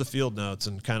 just use the field notes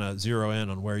and kind of zero in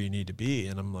on where you need to be.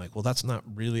 And I'm like, well, that's not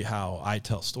really how I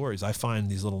tell stories. I find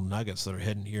these little nuggets that are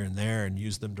hidden here and there and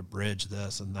use them to bridge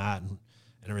this and that and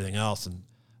everything else. And,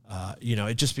 you know,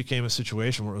 it just became a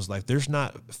situation where it was like, there's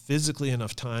not physically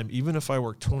enough time, even if I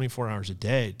work 24 hours a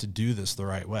day, to do this the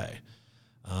right way.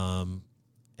 And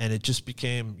it just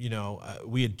became, you know,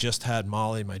 we had just had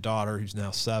Molly, my daughter, who's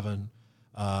now 7,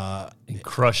 and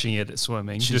crushing it at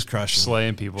swimming. She's just crushing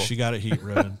slaying people. She got it heat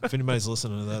ribbon. If anybody's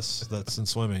listening to this that's in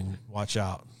swimming, watch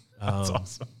out. That's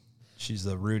awesome. She's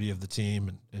the Rudy of the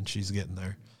team, and she's getting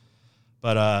there.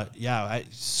 But yeah,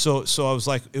 so I was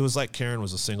like, it was like Karen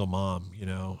was a single mom. You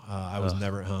know, I was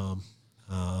never at home.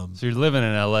 So you're living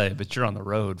in LA, but you're on the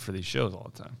road for these shows all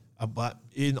the time. But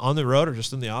on the road or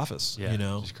just in the office, Yeah, you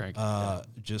know, just cranking,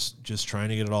 just trying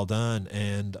to get it all done.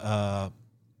 And,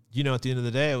 you know, at the end of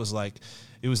the day, it was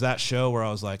that show where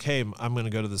I was like, hey, I'm going to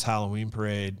go to this Halloween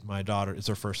parade. My daughter, it's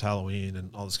her first Halloween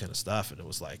and all this kind of stuff. And it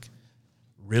was like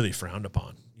really frowned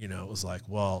upon, you know, it was like,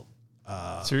 well,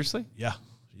 Seriously? Yeah.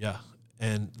 Yeah.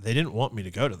 And they didn't want me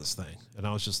to go to this thing. And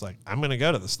I was just like, I'm going to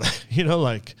go to this thing, you know,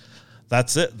 like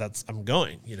that's it. I'm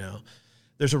going, you know,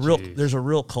 there's a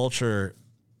real culture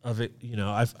of it. You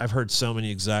know, I've heard so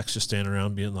many execs just standing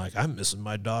around being like, I'm missing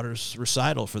my daughter's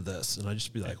recital for this. And I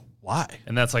just be like, why?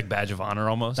 And that's like badge of honor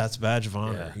almost. That's badge of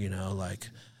honor, Yeah. you know, like,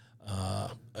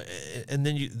 and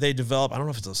then they develop, I don't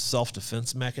know if it's a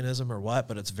self-defense mechanism or what,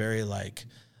 but it's very like,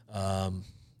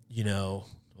 you know,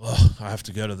 oh, I have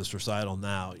to go to this recital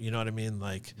now. You know what I mean?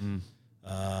 Like,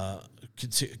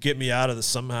 get me out of this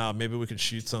somehow. Maybe we can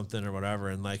shoot something or whatever.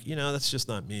 And like, you know, that's just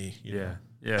not me. You know?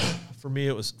 Yeah. For me,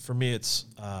 it's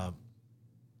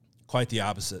quite the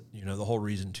opposite. You know, the whole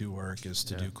reason to work is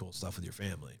to do cool stuff with your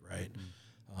family, right?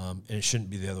 And it shouldn't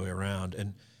be the other way around.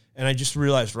 And I just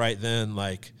realized right then,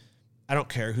 like, I don't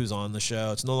care who's on the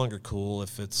show. It's no longer cool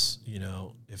if it's, you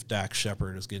know, if Dax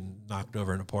Shepard is getting knocked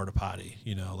over in a porta potty,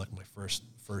 you know, like my first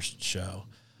show.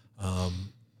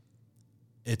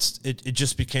 It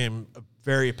just became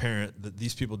very apparent that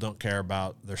these people don't care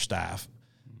about their staff.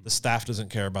 The staff doesn't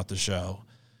care about the show.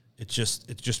 It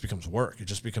just becomes work. It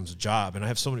just becomes a job. And I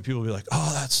have so many people be like,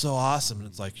 oh, that's so awesome. And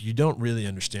it's like, you don't really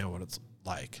understand what it's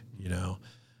like, you know?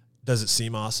 Does it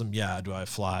seem awesome? Yeah. Do I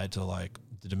fly to like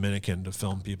the Dominican to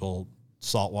film people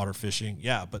saltwater fishing?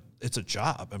 Yeah, but it's a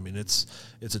job. I mean, it's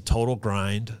a total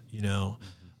grind, you know,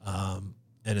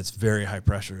 and it's very high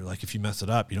pressure. Like if you mess it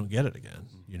up, you don't get it again,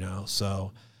 you know?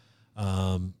 So,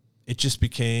 it just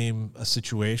became a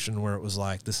situation where it was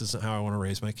like, this isn't how I want to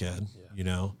raise my kid, you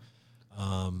know?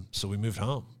 So we moved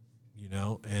home, you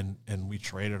know, and we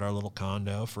traded our little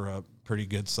condo for a pretty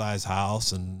good size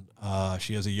house. And,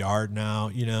 she has a yard now,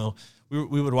 you know.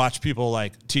 We would watch people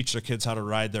like teach their kids how to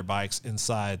ride their bikes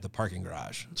inside the parking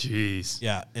garage. Jeez.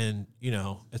 Yeah. And, you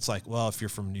know, it's like, well, if you're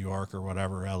from New York or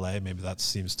whatever, LA, maybe that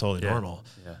seems totally normal.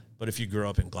 Yeah. But if you grew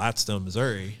up in Gladstone,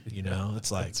 Missouri, you know,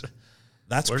 it's like,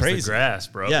 that's Where's crazy. the grass,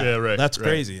 bro? Yeah, right. That's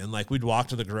crazy. And like, we'd walk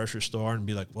to the grocery store and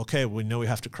be like, okay, we know we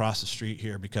have to cross the street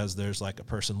here because there's like a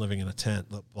person living in a tent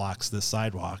that blocks this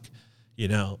sidewalk, you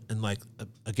know? And like,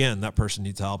 again, that person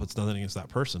needs help. It's nothing against that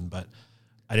person, but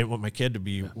I didn't want my kid to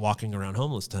be walking around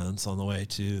homeless tents on the way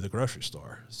to the grocery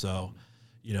store. So,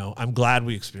 you know, I'm glad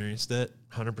we experienced it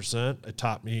 100%. It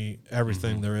taught me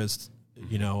everything there is,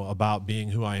 you know, about being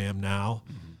who I am now.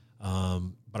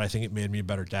 But I think it made me a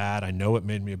better dad. I know it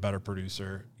made me a better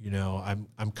producer. You know,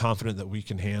 I'm confident that we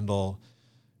can handle,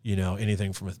 you know,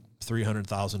 anything from a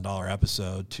 $300,000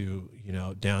 episode to, you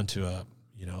know, down to a,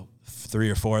 you know,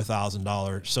 $3,000 or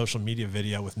 $4,000 social media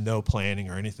video with no planning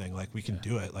or anything. Like we can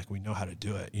do it. Like we know how to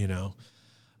do it, you know?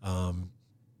 And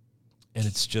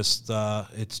it's just,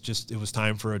 it was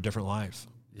time for a different life.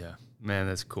 Yeah, man,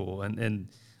 that's cool. And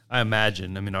I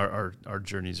imagine, I mean, our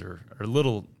journeys are a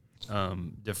little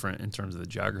different in terms of the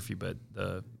geography, but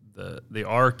the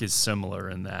arc is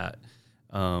similar in that,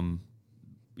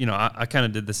 you know, I kind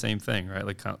of did the same thing, right?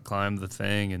 Like climbed the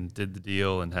thing and did the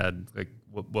deal and had like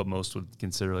what most would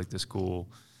consider like this cool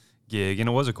gig. And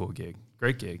it was a cool gig,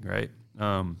 great gig, right?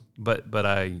 But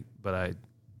I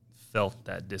felt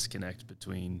that disconnect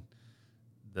between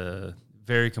the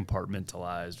very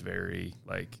compartmentalized, very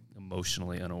like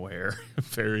emotionally unaware,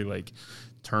 very like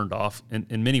turned off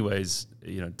in many ways,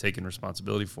 you know, taking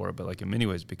responsibility for it, but like in many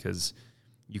ways because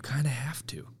you kind of have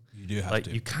to. You do have like,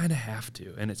 to. You kind of have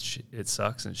to, and it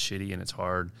sucks and it's shitty and it's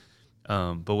hard.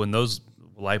 But when those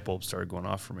light bulbs started going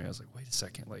off for me, I was like, wait a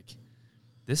second, like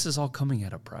this is all coming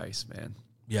at a price, man.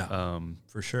 Yeah,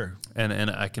 for sure. And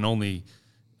I can only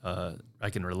I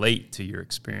can relate to your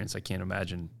experience. I can't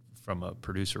imagine from a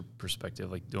producer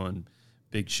perspective, like doing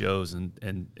big shows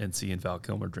and seeing Val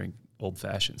Kilmer drink old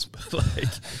fashions, but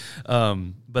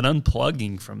but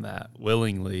unplugging from that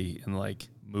willingly and like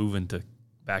moving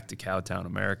back to Cowtown,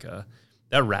 America,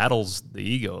 that rattles the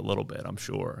ego a little bit, I'm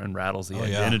sure, and rattles the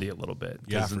identity a little bit.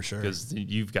 Yeah, for sure. Because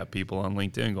you've got people on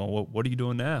LinkedIn going, well, what are you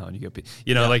doing now? And you get,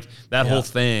 like that whole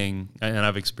thing. And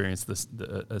I've experienced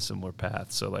a similar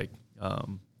path. So like,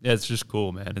 it's just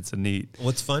cool, man. It's a neat.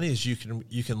 What's funny is you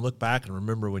can look back and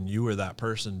remember when you were that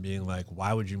person being like,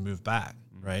 why would you move back?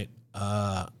 Right.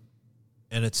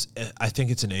 And I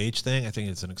think it's an age thing. I think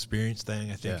it's an experience thing.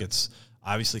 I think it's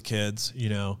obviously kids,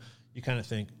 you kind of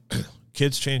think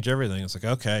kids change everything. It's like,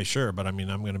 okay, sure. But I mean,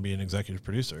 I'm going to be an executive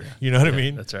producer. You know what I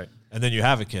mean? That's right. And then you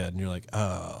have a kid and you're like,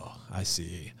 oh, I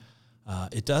see.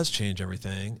 It does change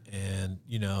everything. And,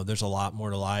 there's a lot more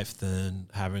to life than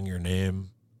having your name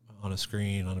on a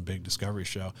screen on a big Discovery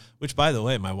show, which, by the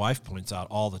way, my wife points out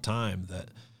all the time that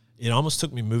it almost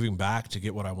took me moving back to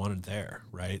get what I wanted there.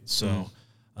 Right. So,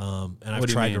 and I've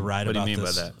tried to write about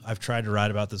this. I've tried to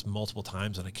write about this multiple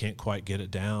times and I can't quite get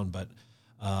it down, but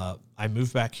I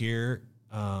moved back here.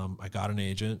 I got an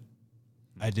agent.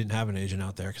 I didn't have an agent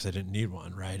out there because I didn't need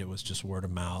one, right? It was just word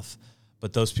of mouth.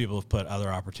 But those people have put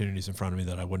other opportunities in front of me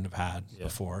that I wouldn't have had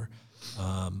before.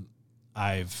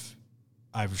 I've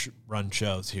run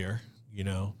shows here,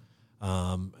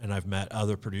 and I've met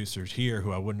other producers here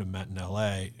who I wouldn't have met in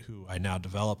LA, who I now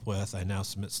develop with. I now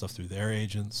submit stuff through their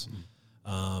agents.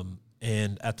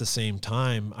 And at the same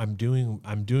time, I'm doing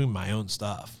my own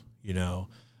stuff,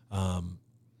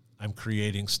 I'm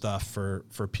creating stuff for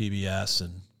PBS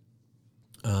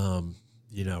and,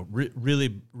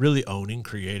 really, really owning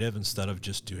creative instead of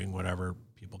just doing whatever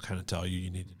people kind of tell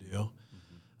you need to do.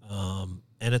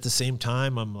 And at the same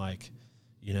time, I'm like,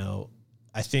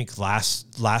 I think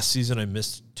last season I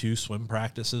missed 2 swim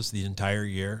practices the entire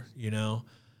year,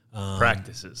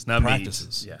 practices, not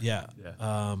practices. Meets.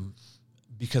 Yeah.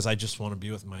 Because I just want to be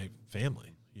with my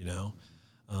family,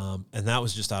 and that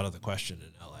was just out of the question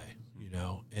in LA.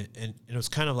 And it was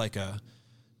kind of like a,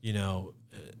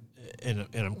 and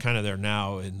I'm kind of there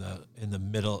now in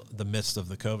the midst of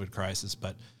the COVID crisis,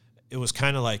 but it was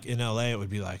kind of like in LA, it would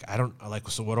be like,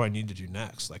 so what do I need to do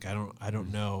next? Like, I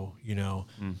don't know,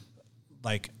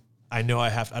 like I know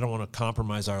I don't want to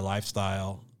compromise our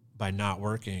lifestyle by not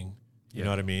working, you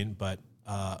know what I mean? But,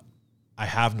 I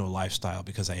have no lifestyle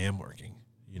because I am working,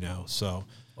 so,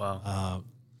 wow.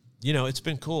 It's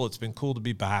been cool. It's been cool to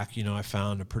be back. I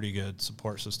found a pretty good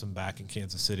support system back in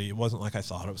Kansas City. It wasn't like I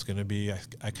thought it was going to be.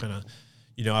 I kind of,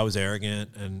 I was arrogant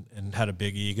and had a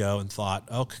big ego and thought,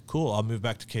 oh, cool, I'll move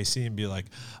back to KC and be like,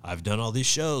 I've done all these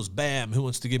shows. Bam, who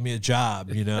wants to give me a job?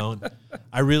 And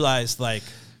I realized like,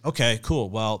 okay, cool.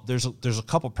 Well, there's a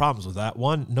couple problems with that.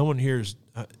 One, no one here is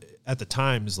at the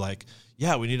time is like,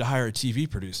 yeah, we need to hire a TV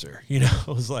producer. It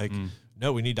was like.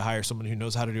 No, we need to hire someone who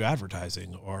knows how to do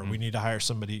advertising, or we need to hire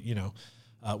somebody,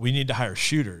 we need to hire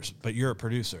shooters, but you're a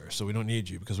producer, so we don't need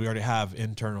you because we already have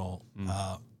internal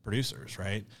producers,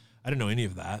 right? I didn't know any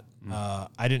of that.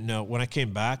 I didn't know when I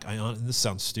came back, and this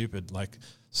sounds stupid, like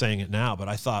saying it now, but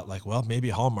I thought like, well,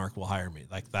 maybe Hallmark will hire me.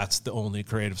 Like that's the only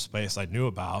creative space I knew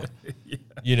about,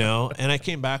 and I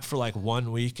came back for like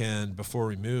one weekend before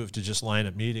we moved to just line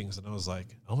up meetings. And I was like,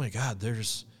 oh my God,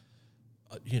 there's,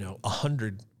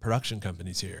 100 production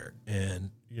companies here, and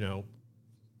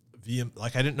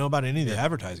like I didn't know about any of the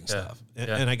advertising stuff,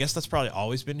 and I guess that's probably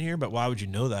always been here. But why would you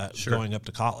know that going up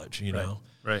to college?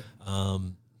 Right.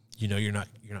 You're not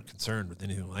concerned with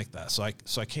anything like that. So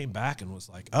I came back and was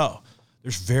like, oh,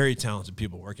 there's very talented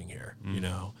people working here,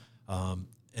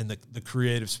 and the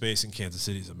creative space in Kansas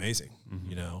City is amazing.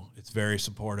 It's very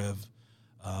supportive,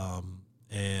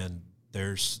 and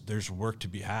there's work to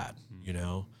be had.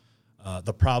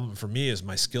 The problem for me is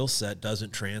my skill set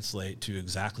doesn't translate to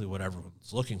exactly what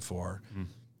everyone's looking for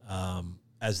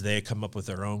as they come up with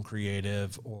their own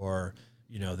creative, or,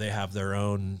 they have their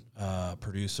own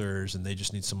producers and they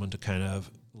just need someone to kind of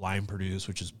line produce,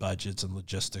 which is budgets and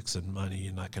logistics and money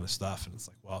and that kind of stuff. And it's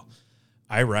like, well,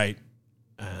 I write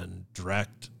and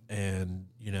direct and,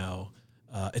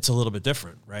 it's a little bit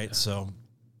different, right? Yeah. So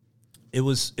it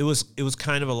was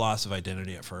kind of a loss of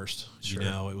identity at first. Sure.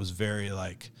 It was very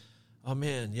like, oh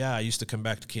man, yeah, I used to come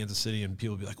back to Kansas City and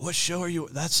people would be like, what show are you?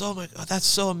 That's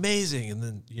so amazing. And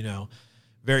then,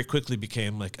 very quickly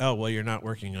became like, oh, well, you're not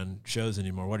working on shows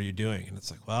anymore. What are you doing? And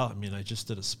it's like, well, I mean, I just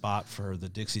did a spot for the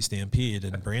Dixie Stampede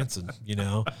in Branson,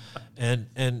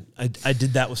 and I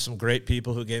did that with some great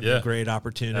people who gave me a great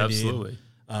opportunity. Absolutely.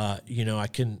 you know, I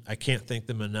can't thank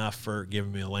them enough for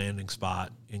giving me a landing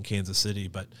spot in Kansas City.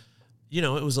 But, you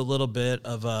know, it was a little bit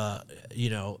of a, you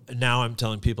know, now I'm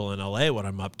telling people in LA what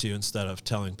I'm up to instead of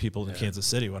telling people in Kansas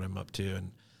City what I'm up to.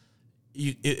 And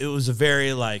it was a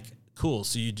very like, cool.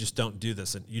 So you just don't do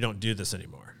this, and you don't do this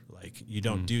anymore. Like you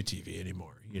don't do TV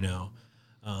anymore, you know?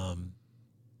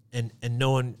 And no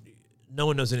one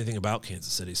knows anything about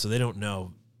Kansas City. So they don't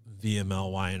know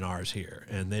VML, Y&R's here.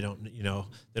 And they don't know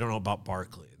about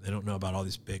Barkley. They don't know about all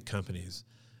these big companies.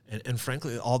 And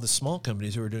frankly, all the small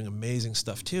companies who are doing amazing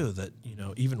stuff too that, you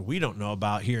know, even we don't know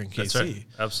about here in KC. That's right.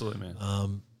 Absolutely,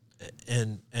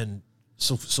 man.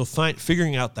 So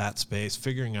figuring out that space,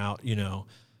 figuring out, you know,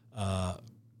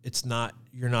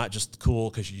 you're not just cool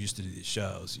because you used to do these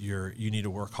shows. You need to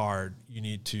work hard. You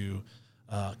need to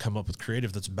come up with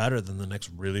creative that's better than the next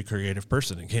really creative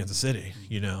person in Kansas City,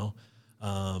 you know,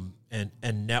 and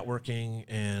networking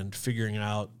and figuring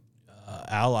out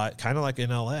ally, kind of like in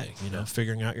LA, you know,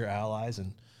 figuring out your allies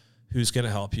and who's going to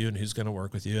help you and who's going to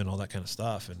work with you and all that kind of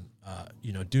stuff. And,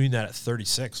 you know, doing that at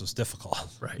 36 was difficult,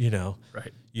 right? You know,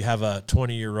 right. You have a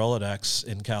 20-year Rolodex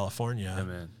in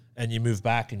California and you move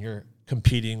back and you're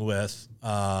competing with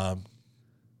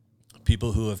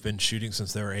people who have been shooting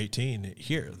since they were 18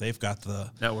 here. They've got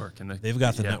the network and they've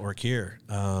got the network here.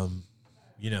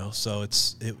 You know, so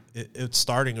it's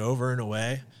starting over in a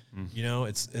way. You know,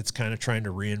 it's kind of trying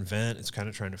to reinvent. It's kind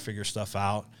of trying to figure stuff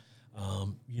out.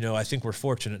 You know, I think we're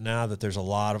fortunate now that there's a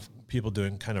lot of people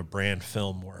doing kind of brand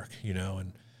film work, you know,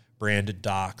 and branded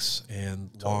docs and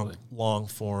long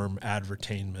form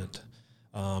advertainment.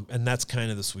 And that's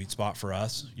kind of the sweet spot for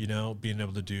us, you know, being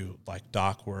able to do like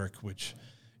doc work, which,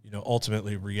 you know,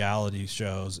 ultimately reality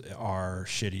shows are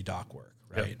shitty doc work,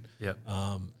 right? Yep.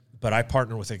 But I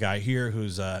partner with a guy here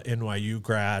who's a NYU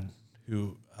grad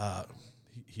who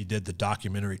he did the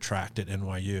documentary tract at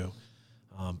NYU.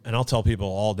 And I'll tell people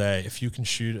all day, if you can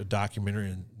shoot a documentary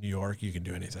in New York, you can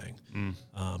do anything.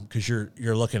 Because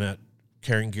you're looking at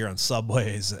carrying gear on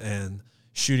subways and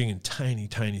shooting in tiny,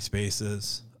 tiny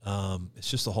spaces.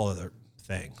 It's just a whole other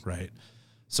thing, right?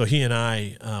 So he and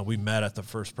I, we met at the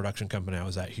first production company I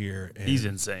was at here. And he's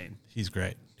insane. He's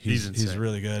great. He's insane. He's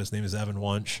really good. His name is Evan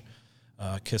Wunsch,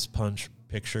 Kiss Punch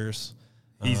Pictures.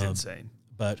 He's insane.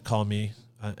 But call me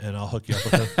and I'll hook you up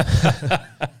with him.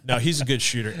 No, he's a good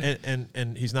shooter.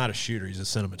 And he's not a shooter. He's a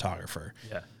cinematographer.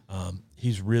 Yeah.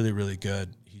 He's really, really good.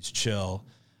 He's chill.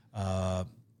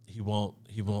 He won't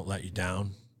let you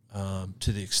down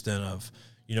to the extent of,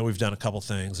 you know, we've done a couple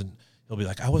things and he'll be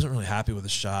like, I wasn't really happy with the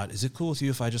shot. Is it cool with you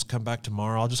if I just come back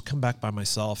tomorrow? I'll just come back by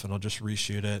myself and I'll just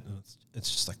reshoot it. And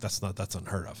it's just like, that's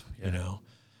unheard of, you know?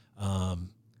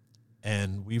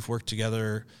 And we've worked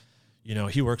together, you know,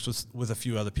 he works with a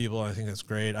few other people. I think that's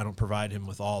great. I don't provide him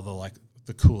with all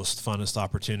the coolest, funnest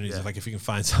opportunities. Like if you can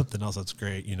find something else, that's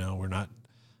great. You know, we're not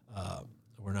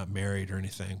married or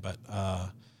anything, but,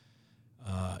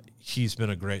 he's been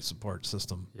a great support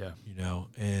system, you know,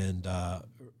 and,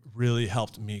 really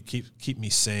helped me keep me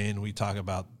sane. We talk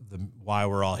about why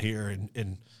we're all here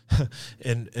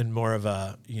in more of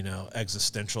a, you know,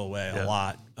 existential way a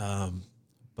lot.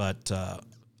 But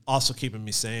also keeping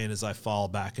me sane as I fall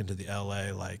back into the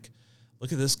LA, like,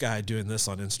 look at this guy doing this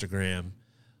on Instagram.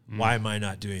 Why am I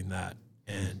not doing that?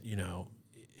 And, you know,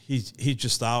 he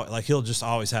just like, he'll just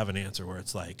always have an answer where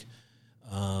it's like,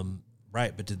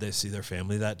 right, but did they see their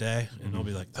family that day? And they'll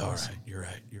be like, all right, you're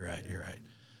right.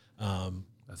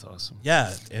 That's awesome.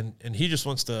 Yeah, and he just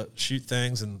wants to shoot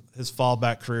things, and his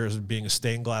fallback career is being a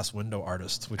stained glass window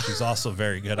artist, which he's also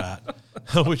very good at,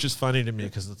 which is funny to me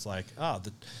because it's like, well,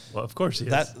 of course he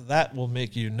is. That will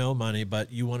make you no money,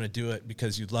 but you want to do it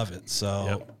because you love it.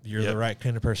 So you're the right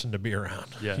kind of person to be around.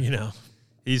 Yeah. You know?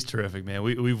 He's terrific, man.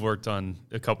 We've worked on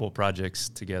a couple of projects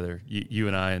together, you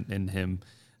and I and him,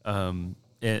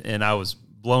 and I was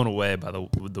blown away by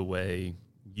the way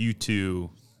you two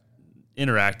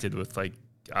interacted with, like,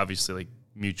 obviously, like,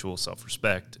 mutual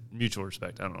respect.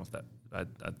 I don't know if that, I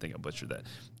think I butchered that.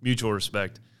 Mutual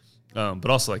respect, but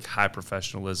also like high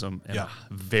professionalism and a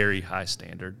very high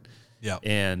standard. Yeah.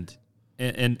 And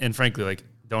frankly, like,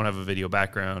 don't have a video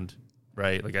background,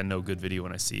 right? Like, I know good video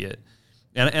when I see it.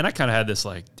 And I kind of had this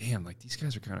like, damn, like, these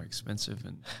guys are kind of expensive,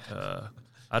 and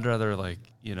I'd rather, like,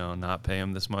 you know, not pay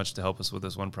them this much to help us with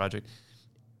this one project.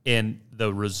 And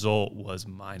the result was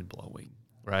mind blowing,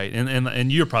 right?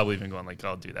 And you're probably even going like,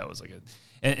 oh, dude, that was like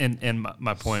and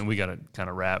my point, we got to kind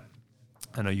of wrap.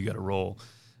 I know you got to roll,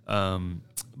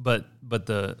 but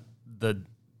the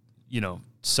you know,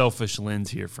 selfish lens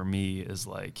here for me is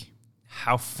like,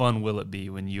 how fun will it be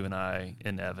when you and I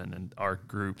and Evan and our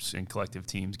groups and collective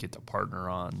teams get to partner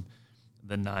on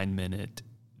the 9-minute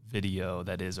video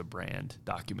that is a brand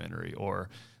documentary, or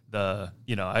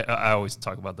I always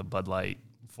talk about the Bud Light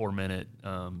 4-minute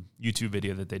YouTube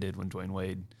video that they did when Dwayne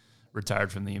Wade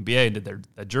retired from the NBA and did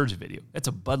that jersey video. It's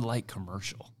a Bud Light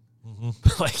commercial.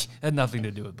 Like, it had nothing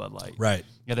to do with Bud Light. Right.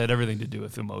 It had everything to do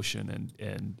with emotion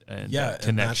and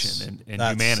connection and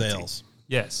that's humanity. Sales.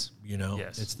 Yes.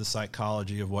 Yes. It's the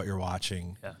psychology of what you're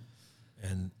watching. Yeah.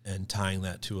 And tying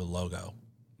that to a logo.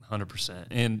 100%.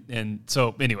 And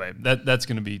so anyway, that's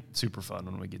going to be super fun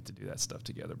when we get to do that stuff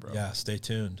together, bro. Yeah, stay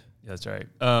tuned. That's right.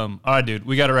 All right, dude,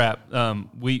 we got to wrap.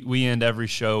 We end every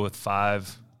show with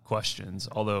 5 questions,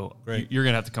 although you're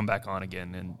going to have to come back on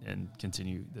again and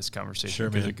continue this conversation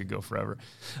because it could go forever.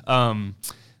 But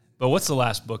what's the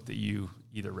last book that you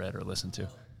either read or listened to?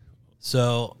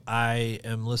 So I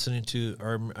am listening to,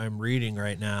 or I'm reading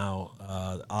right now,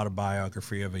 the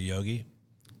autobiography of a yogi.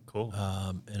 Cool.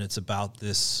 And it's about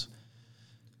this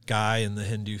guy in the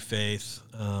Hindu faith.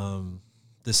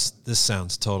 This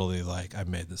sounds totally like I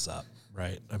made this up,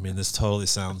 right? I mean, this totally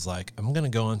sounds like I'm going to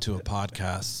go into a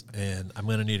podcast and I'm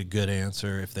going to need a good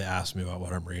answer if they ask me about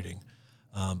what I'm reading.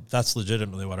 That's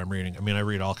legitimately what I'm reading. I mean, I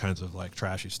read all kinds of like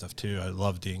trashy stuff too. I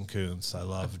love Dean Koontz. I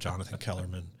love Jonathan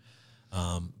Kellerman.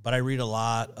 But I read a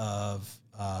lot of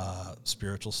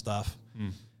spiritual stuff.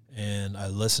 And I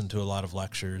listen to a lot of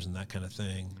lectures and that kind of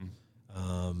thing.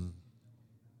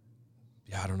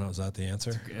 I don't know. Is that the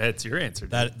answer? It's your answer.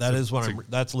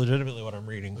 That's legitimately what I'm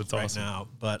reading awesome. now.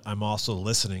 But I'm also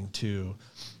listening to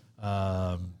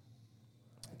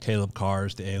Caleb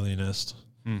Carr's The Alienist,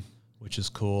 which is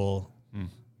cool.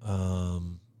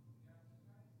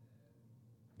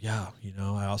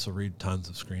 I also read tons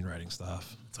of screenwriting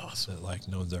stuff. It's awesome. That like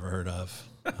no one's ever heard of.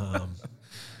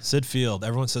 Sid Field.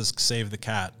 Everyone says save the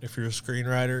cat. If you're a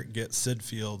screenwriter, get Sid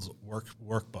Field's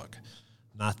workbook,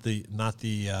 not the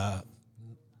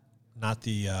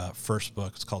first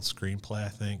book. It's called Screenplay, I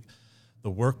think.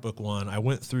 The workbook one. I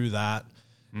went through that.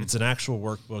 It's an actual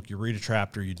workbook. You read a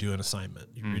chapter, you do an assignment.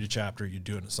 You read a chapter, you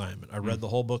do an assignment. I read the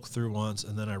whole book through once,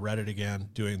 and then I read it again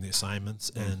doing the assignments.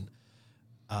 And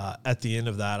at the end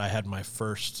of that, I had my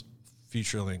first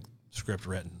feature-length script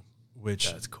written.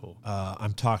 Which that's cool.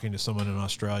 I'm talking to someone in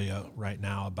Australia right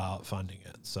now about funding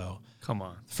it. So come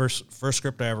on, first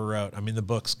script I ever wrote. I mean, the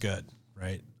book's good,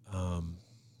 right?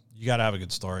 You got to have a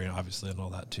good story, obviously, and all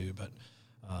that too. But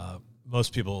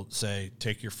most people say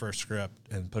take your first script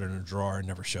and put it in a drawer and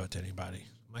never show it to anybody.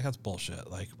 I'm like, that's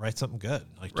bullshit. Like, write something good.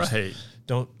 Like,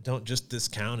 don't just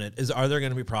discount it. Are there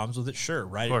going to be problems with it? Sure,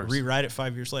 rewrite it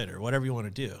 5 years later. Whatever you want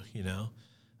to do.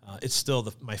 It's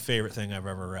still my favorite thing I've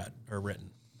ever read or written.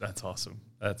 That's awesome.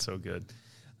 That's so good.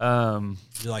 You're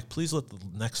like, please let the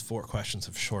next 4 questions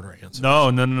have shorter answers.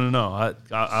 No.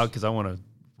 Because I want to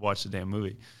watch the damn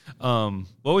movie. What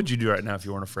would you do right now if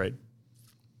you weren't afraid?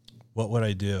 What would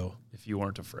I do if you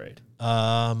weren't afraid?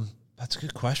 That's a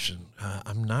good question.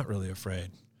 I'm not really afraid.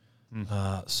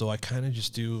 So I kind of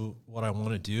just do what I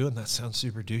want to do, and that sounds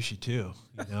super douchey too.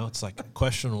 It's like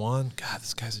question 1, God,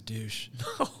 this guy's a douche.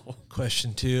 No.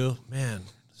 Question 2, man,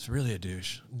 it's really a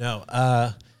douche. No.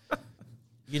 I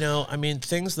mean,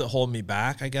 things that hold me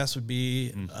back, I guess, would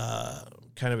be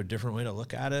kind of a different way to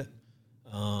look at it.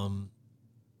 I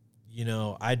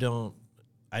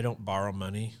don't borrow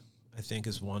money, I think,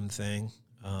 is one thing.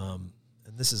 And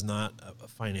this is not a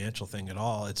financial thing at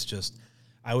all. It's just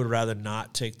I would rather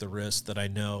not take the risk that I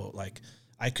know, like,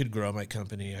 I could grow my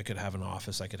company, I could have an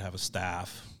office, I could have a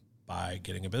staff by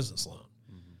getting a business loan.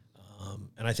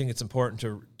 And I think it's important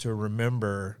to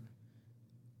remember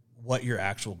what your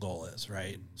actual goal is,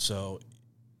 right? So,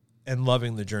 and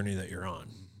loving the journey that you're on,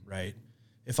 right?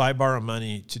 If I borrow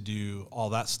money to do all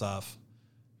that stuff,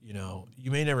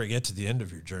 you may never get to the end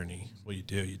of your journey. Well, you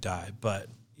do, you die, but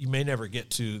you may never get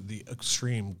to the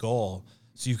extreme goal.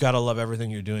 So you've got to love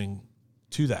everything you're doing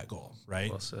to that goal,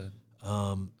 right? Well said.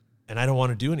 And I don't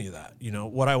want to do any of that.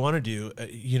 What I want to do,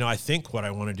 I think what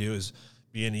I want to do is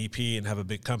be an EP and have a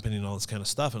big company and all this kind of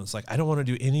stuff. And it's like, I don't want to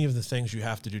do any of the things you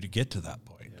have to do to get to that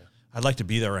point. Yeah. I'd like to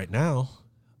be there right now.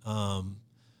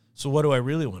 So what do I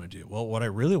really want to do? Well, what I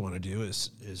really want to do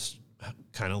is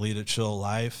kind of lead a chill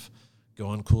life, go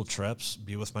on cool trips,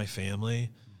 be with my family,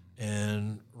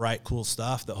 and write cool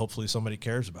stuff that hopefully somebody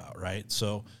cares about, right?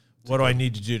 So what do I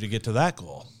need to do to get to that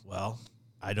goal? Well,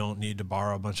 I don't need to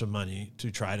borrow a bunch of money to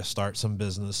try to start some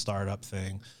business startup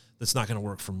thing that's not going to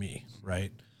work for me,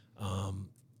 right?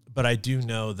 But I do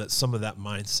know that some of that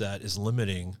mindset is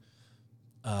limiting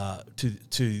to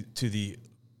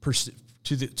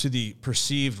the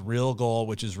perceived real goal,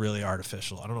 which is really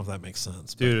artificial. I don't know if that makes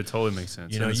sense, dude. It totally makes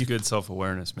sense. It's good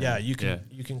self-awareness, man. Yeah, you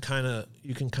can kind of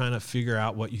figure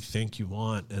out what you think you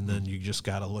want, and then you just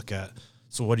got to look at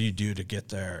So what do you do to get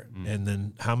there? And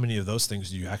then how many of those things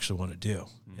do you actually want to do?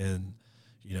 And,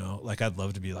 you know, like I'd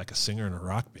love to be like a singer in a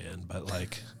rock band, but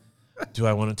like, do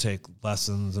I want to take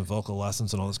lessons and vocal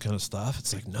lessons and all this kind of stuff?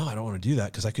 It's like, no, I don't want to do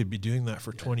that because I could be doing that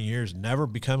for 20 years, never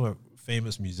become a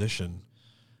famous musician,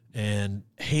 and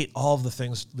hate all of the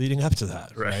things leading up to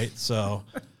that, right? So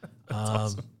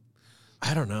awesome.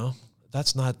 I don't know.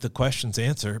 That's not the question's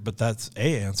answer, but that's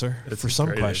a answer for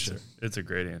some question. Answer. It's a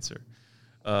great answer.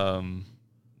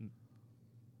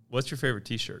 What's your favorite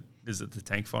T-shirt? Is it the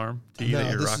Tank Farm tee that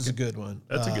you're rocking? This is a good one.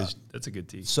 That's a good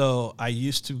tee. So I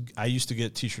used to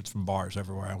get T-shirts from bars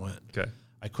everywhere I went. Okay.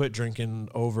 I quit drinking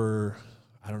over,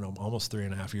 I don't know, almost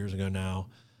 3.5 years ago now.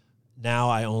 Now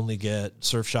I only get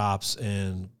surf shops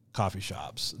and coffee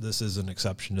shops. This is an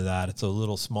exception to that. It's a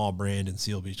little small brand in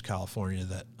Seal Beach, California,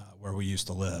 that where we used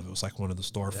to live. It was like one of the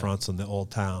storefronts in the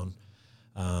old town.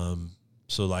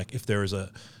 So like if there was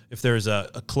a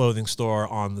clothing store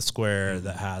on the square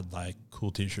that had like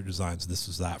cool T-shirt designs, this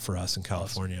was that for us in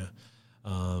California.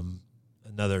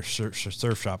 Another surf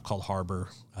shop called Harbor.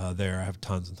 There I have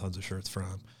tons and tons of shirts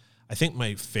from. I think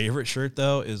my favorite shirt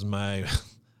though is my.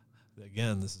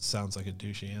 Again, this sounds like a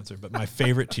douchey answer, but my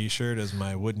favorite T-shirt is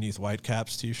my Woodneath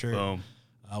Whitecaps T-shirt,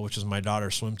 which is my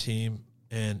daughter's swim team.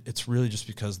 And it's really just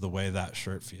because the way that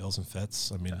shirt feels and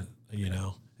fits. I mean, you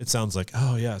know, it sounds like,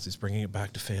 oh, yes, he's bringing it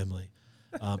back to family.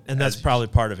 And that's probably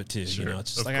part of it, too. Sure, you know,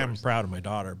 it's just like I'm proud of my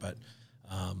daughter, but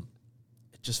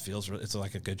it just feels it's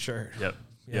like a good shirt. Yep.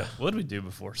 Yeah. What did we do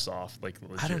before soft? Like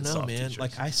legit I don't know, man. T-shirts?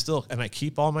 Like I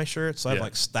keep all my shirts. So I have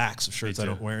like stacks of shirts I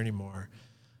don't wear anymore.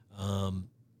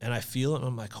 And I feel it, and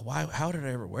I'm like, why? How did I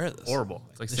ever wear this? Horrible.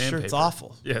 It's like the sandpaper. shirt's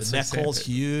awful. Yeah, the neck hole's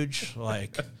huge.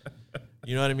 Like,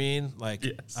 you know what I mean? Like,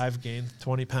 I've gained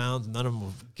 20 pounds. None of them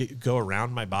will go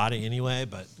around my body anyway.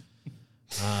 But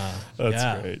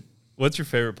that's great. What's your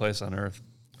favorite place on earth?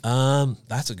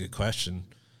 That's a good question.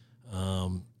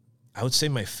 I would say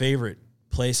my favorite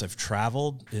place I've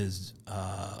traveled is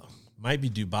might be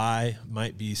Dubai,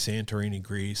 might be Santorini,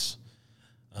 Greece.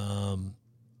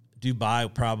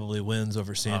 Dubai probably wins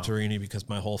over Santorini because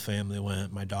my whole family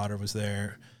went. My daughter was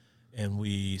there, and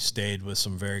we stayed with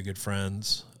some very good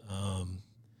friends.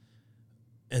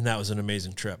 And that was an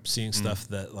amazing trip, seeing stuff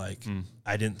that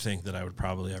I didn't think that I would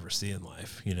probably ever see in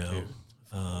life, you know.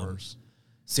 Of course.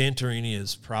 Santorini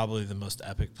is probably the most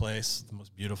epic place, the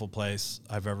most beautiful place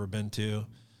I've ever been to.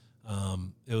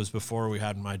 It was before we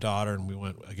had my daughter, and we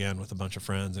went again with a bunch of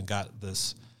friends and got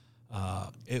this.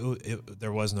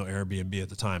 There was no Airbnb at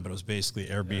the time, but it was basically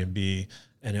Airbnb,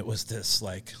 and it was this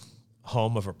like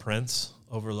home of a prince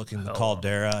overlooking the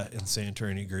caldera in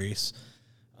Santorini, Greece.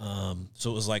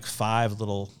 So it was like 5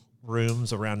 little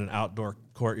rooms around an outdoor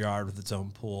courtyard with its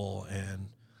own pool, and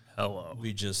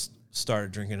we just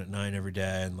started drinking at 9 every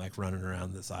day and like running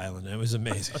around this island. It was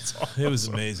amazing. It was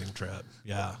an amazing trip.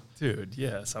 Yeah, dude.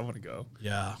 Yes, I want to go.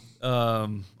 Yeah. All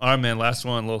right, man. Last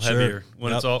one, a little heavier.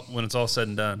 When it's all said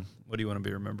and done, what do you want to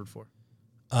be remembered for?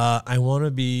 I want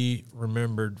to be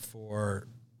remembered for.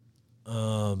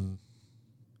 I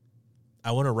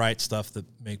want to write stuff that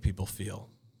make people feel.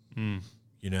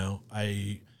 You know,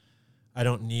 I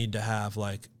don't need to have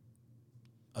like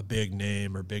a big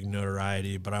name or big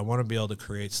notoriety, but I want to be able to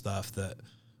create stuff that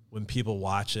when people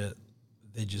watch it,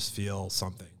 they just feel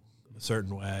something a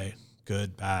certain way,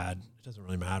 good, bad. It doesn't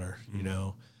really matter, you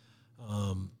know.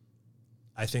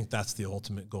 I think that's the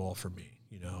ultimate goal for me,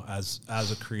 you know, as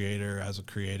a creator, as a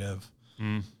creative.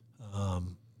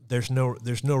 There's no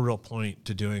real point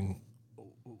to doing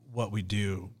what we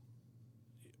do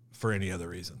for any other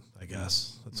reason, I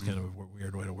guess. That's kind of a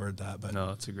weird way to word that, but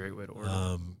no, it's a great way to word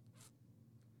it.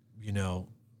 You know,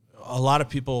 a lot of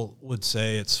people would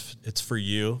say it's for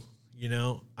you, you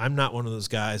know. I'm not one of those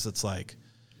guys that's like,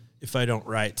 if I don't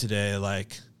write today,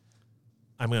 like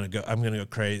I'm gonna go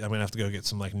crazy. I'm gonna have to go get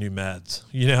some like new meds,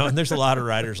 you know. And there's a lot of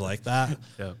writers like that.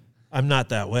 Yeah, I'm not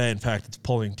that way. In fact, it's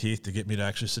pulling teeth to get me to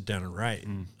actually sit down and write.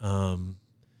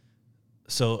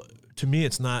 So to me,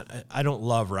 it's not. I don't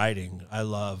love writing. I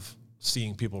love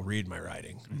seeing people read my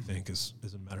writing. I think is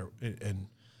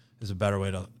a better way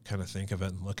to kind of think of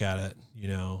it and look at it, you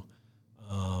know,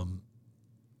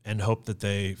 and hope that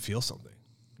they feel something.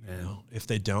 You know, if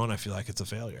they don't, I feel like it's a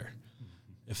failure.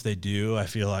 If they do, I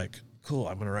feel like, cool,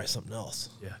 I'm going to write something else.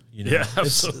 Yeah. You know, yeah,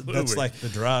 absolutely. That's like the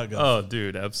drug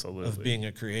absolutely. Of being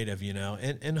a creative, you know,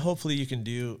 and hopefully you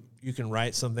can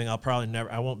write something.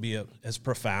 I won't be as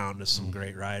profound as some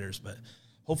great writers, but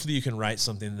hopefully you can write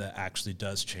something that actually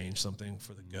does change something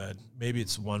for the good. Maybe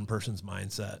it's one person's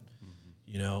mindset.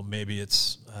 You know, maybe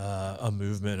it's a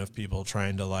movement of people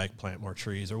trying to like plant more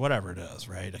trees or whatever it is,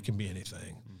 right? It can be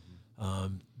anything.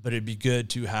 but it'd be good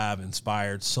to have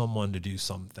inspired someone to do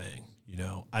something. You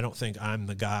know, I don't think I'm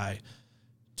the guy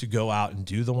to go out and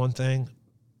do the one thing.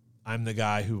 I'm the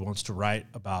guy who wants to write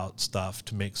about stuff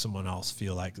to make someone else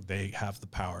feel like they have the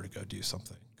power to go do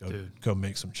something, go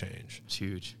make some change. It's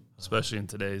huge, especially in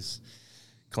today's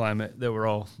climate that we're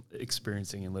all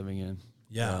experiencing and living in.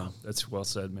 Yeah. That's well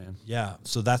said, man. Yeah.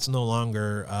 So that's no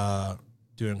longer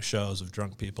doing shows of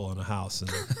drunk people in a house in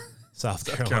South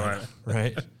Carolina,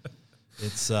 right?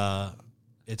 It's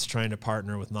trying to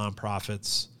partner with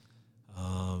nonprofits,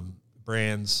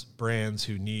 brands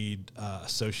who need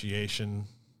association,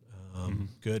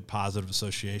 good, positive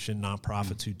association,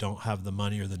 nonprofits who don't have the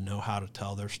money or the know-how to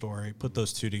tell their story. Put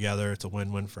those two together, it's a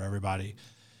win-win for everybody.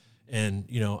 And,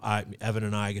 you know, Evan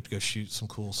and I get to go shoot some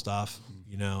cool stuff.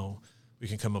 You know, we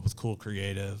can come up with cool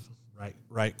creative,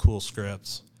 write cool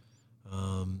scripts.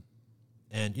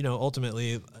 And, you know,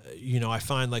 ultimately, you know, I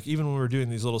find like even when we're doing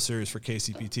these little series for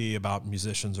KCPT about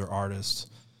musicians or artists,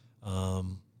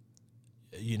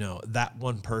 you know, that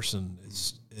one person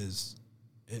is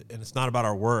and it's not about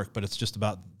our work, but it's just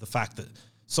about the fact that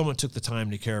someone took the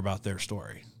time to care about their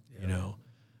story. Yeah. You know,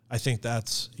 I think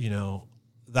that's, you know,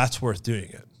 that's worth doing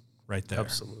it right there.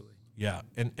 Absolutely. Yeah.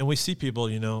 And we see people,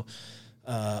 you know,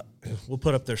 we'll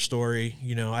put up their story.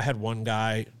 You know, I had one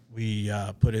guy, we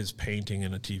put his painting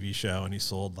in a TV show and he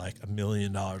sold like $1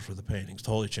 million worth of paintings,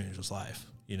 totally changed his life,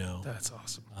 you know. That's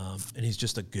awesome. And he's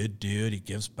just a good dude. He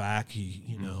gives back. He,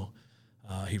 you know,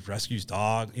 he rescues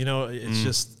dogs. You know, it's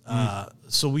just,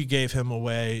 so we gave him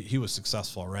away. He was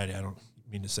successful already. I don't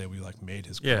mean to say we like made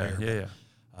his career.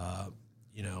 Yeah.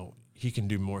 You know, he can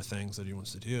do more things that he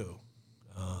wants to do.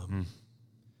 And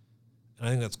I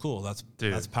think that's cool.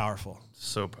 That's powerful.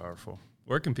 So powerful.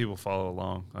 Where can people follow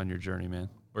along on your journey, man?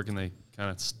 Where can they kind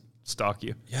of stalk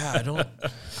you? Yeah,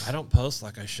 I don't post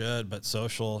like I should, but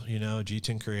social, you know,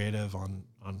 G10 Creative on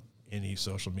any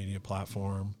social media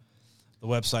platform. The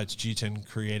website's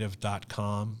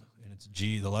g10creative.com, and it's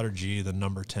G, the letter G, the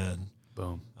number 10.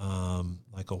 Boom.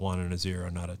 Like a 1 and a 0,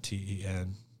 not a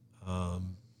TEN,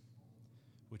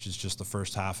 which is just the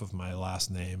first half of my last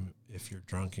name. If you're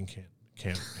drunk and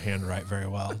can't handwrite very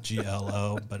well,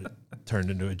 GLO, but it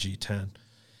turned into a G10.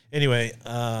 Anyway,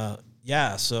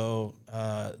 yeah, so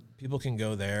people can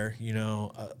go there. You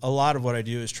know, a lot of what I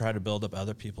do is try to build up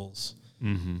other people's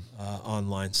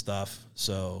online stuff.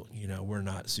 So, you know, we're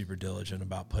not super diligent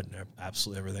about putting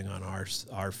absolutely everything on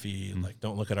our feed. Like,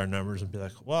 don't look at our numbers and be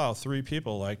like, wow, 3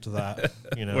 people liked that.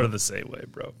 You know, we're the same way,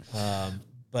 bro.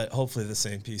 But hopefully the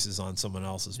same piece is on someone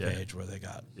else's page where they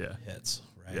got hits,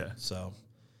 right? Yeah. So,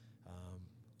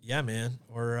 yeah, man.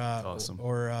 Or awesome.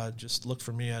 Or just look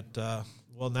for me at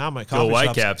well, now my Go coffee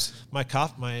Whitecaps. My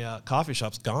coffee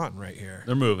shop's gone right here.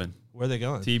 They're moving. Where are they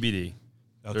going? TBD.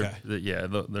 Okay.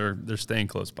 They're staying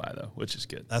close by though, which is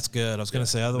good. That's good. I was going to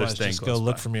say otherwise just go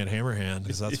look for me at Hammerhand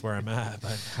because that's where I'm at.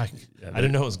 But I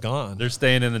didn't know it was gone. They're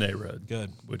staying in the neighborhood.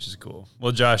 Good, which is cool.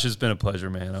 Well, Josh, it's been a pleasure,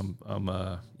 man.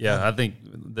 I think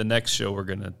the next show we're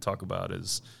going to talk about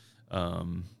is,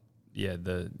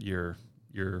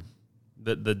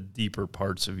 the deeper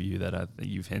parts of you that I think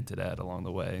you've hinted at along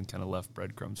the way and kind of left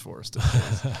breadcrumbs for us to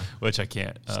which I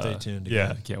can't. Stay tuned.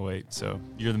 Yeah, I can't wait. So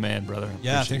you're the man, brother.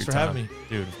 Yeah, thanks for having me.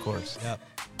 Dude, of course. Yep.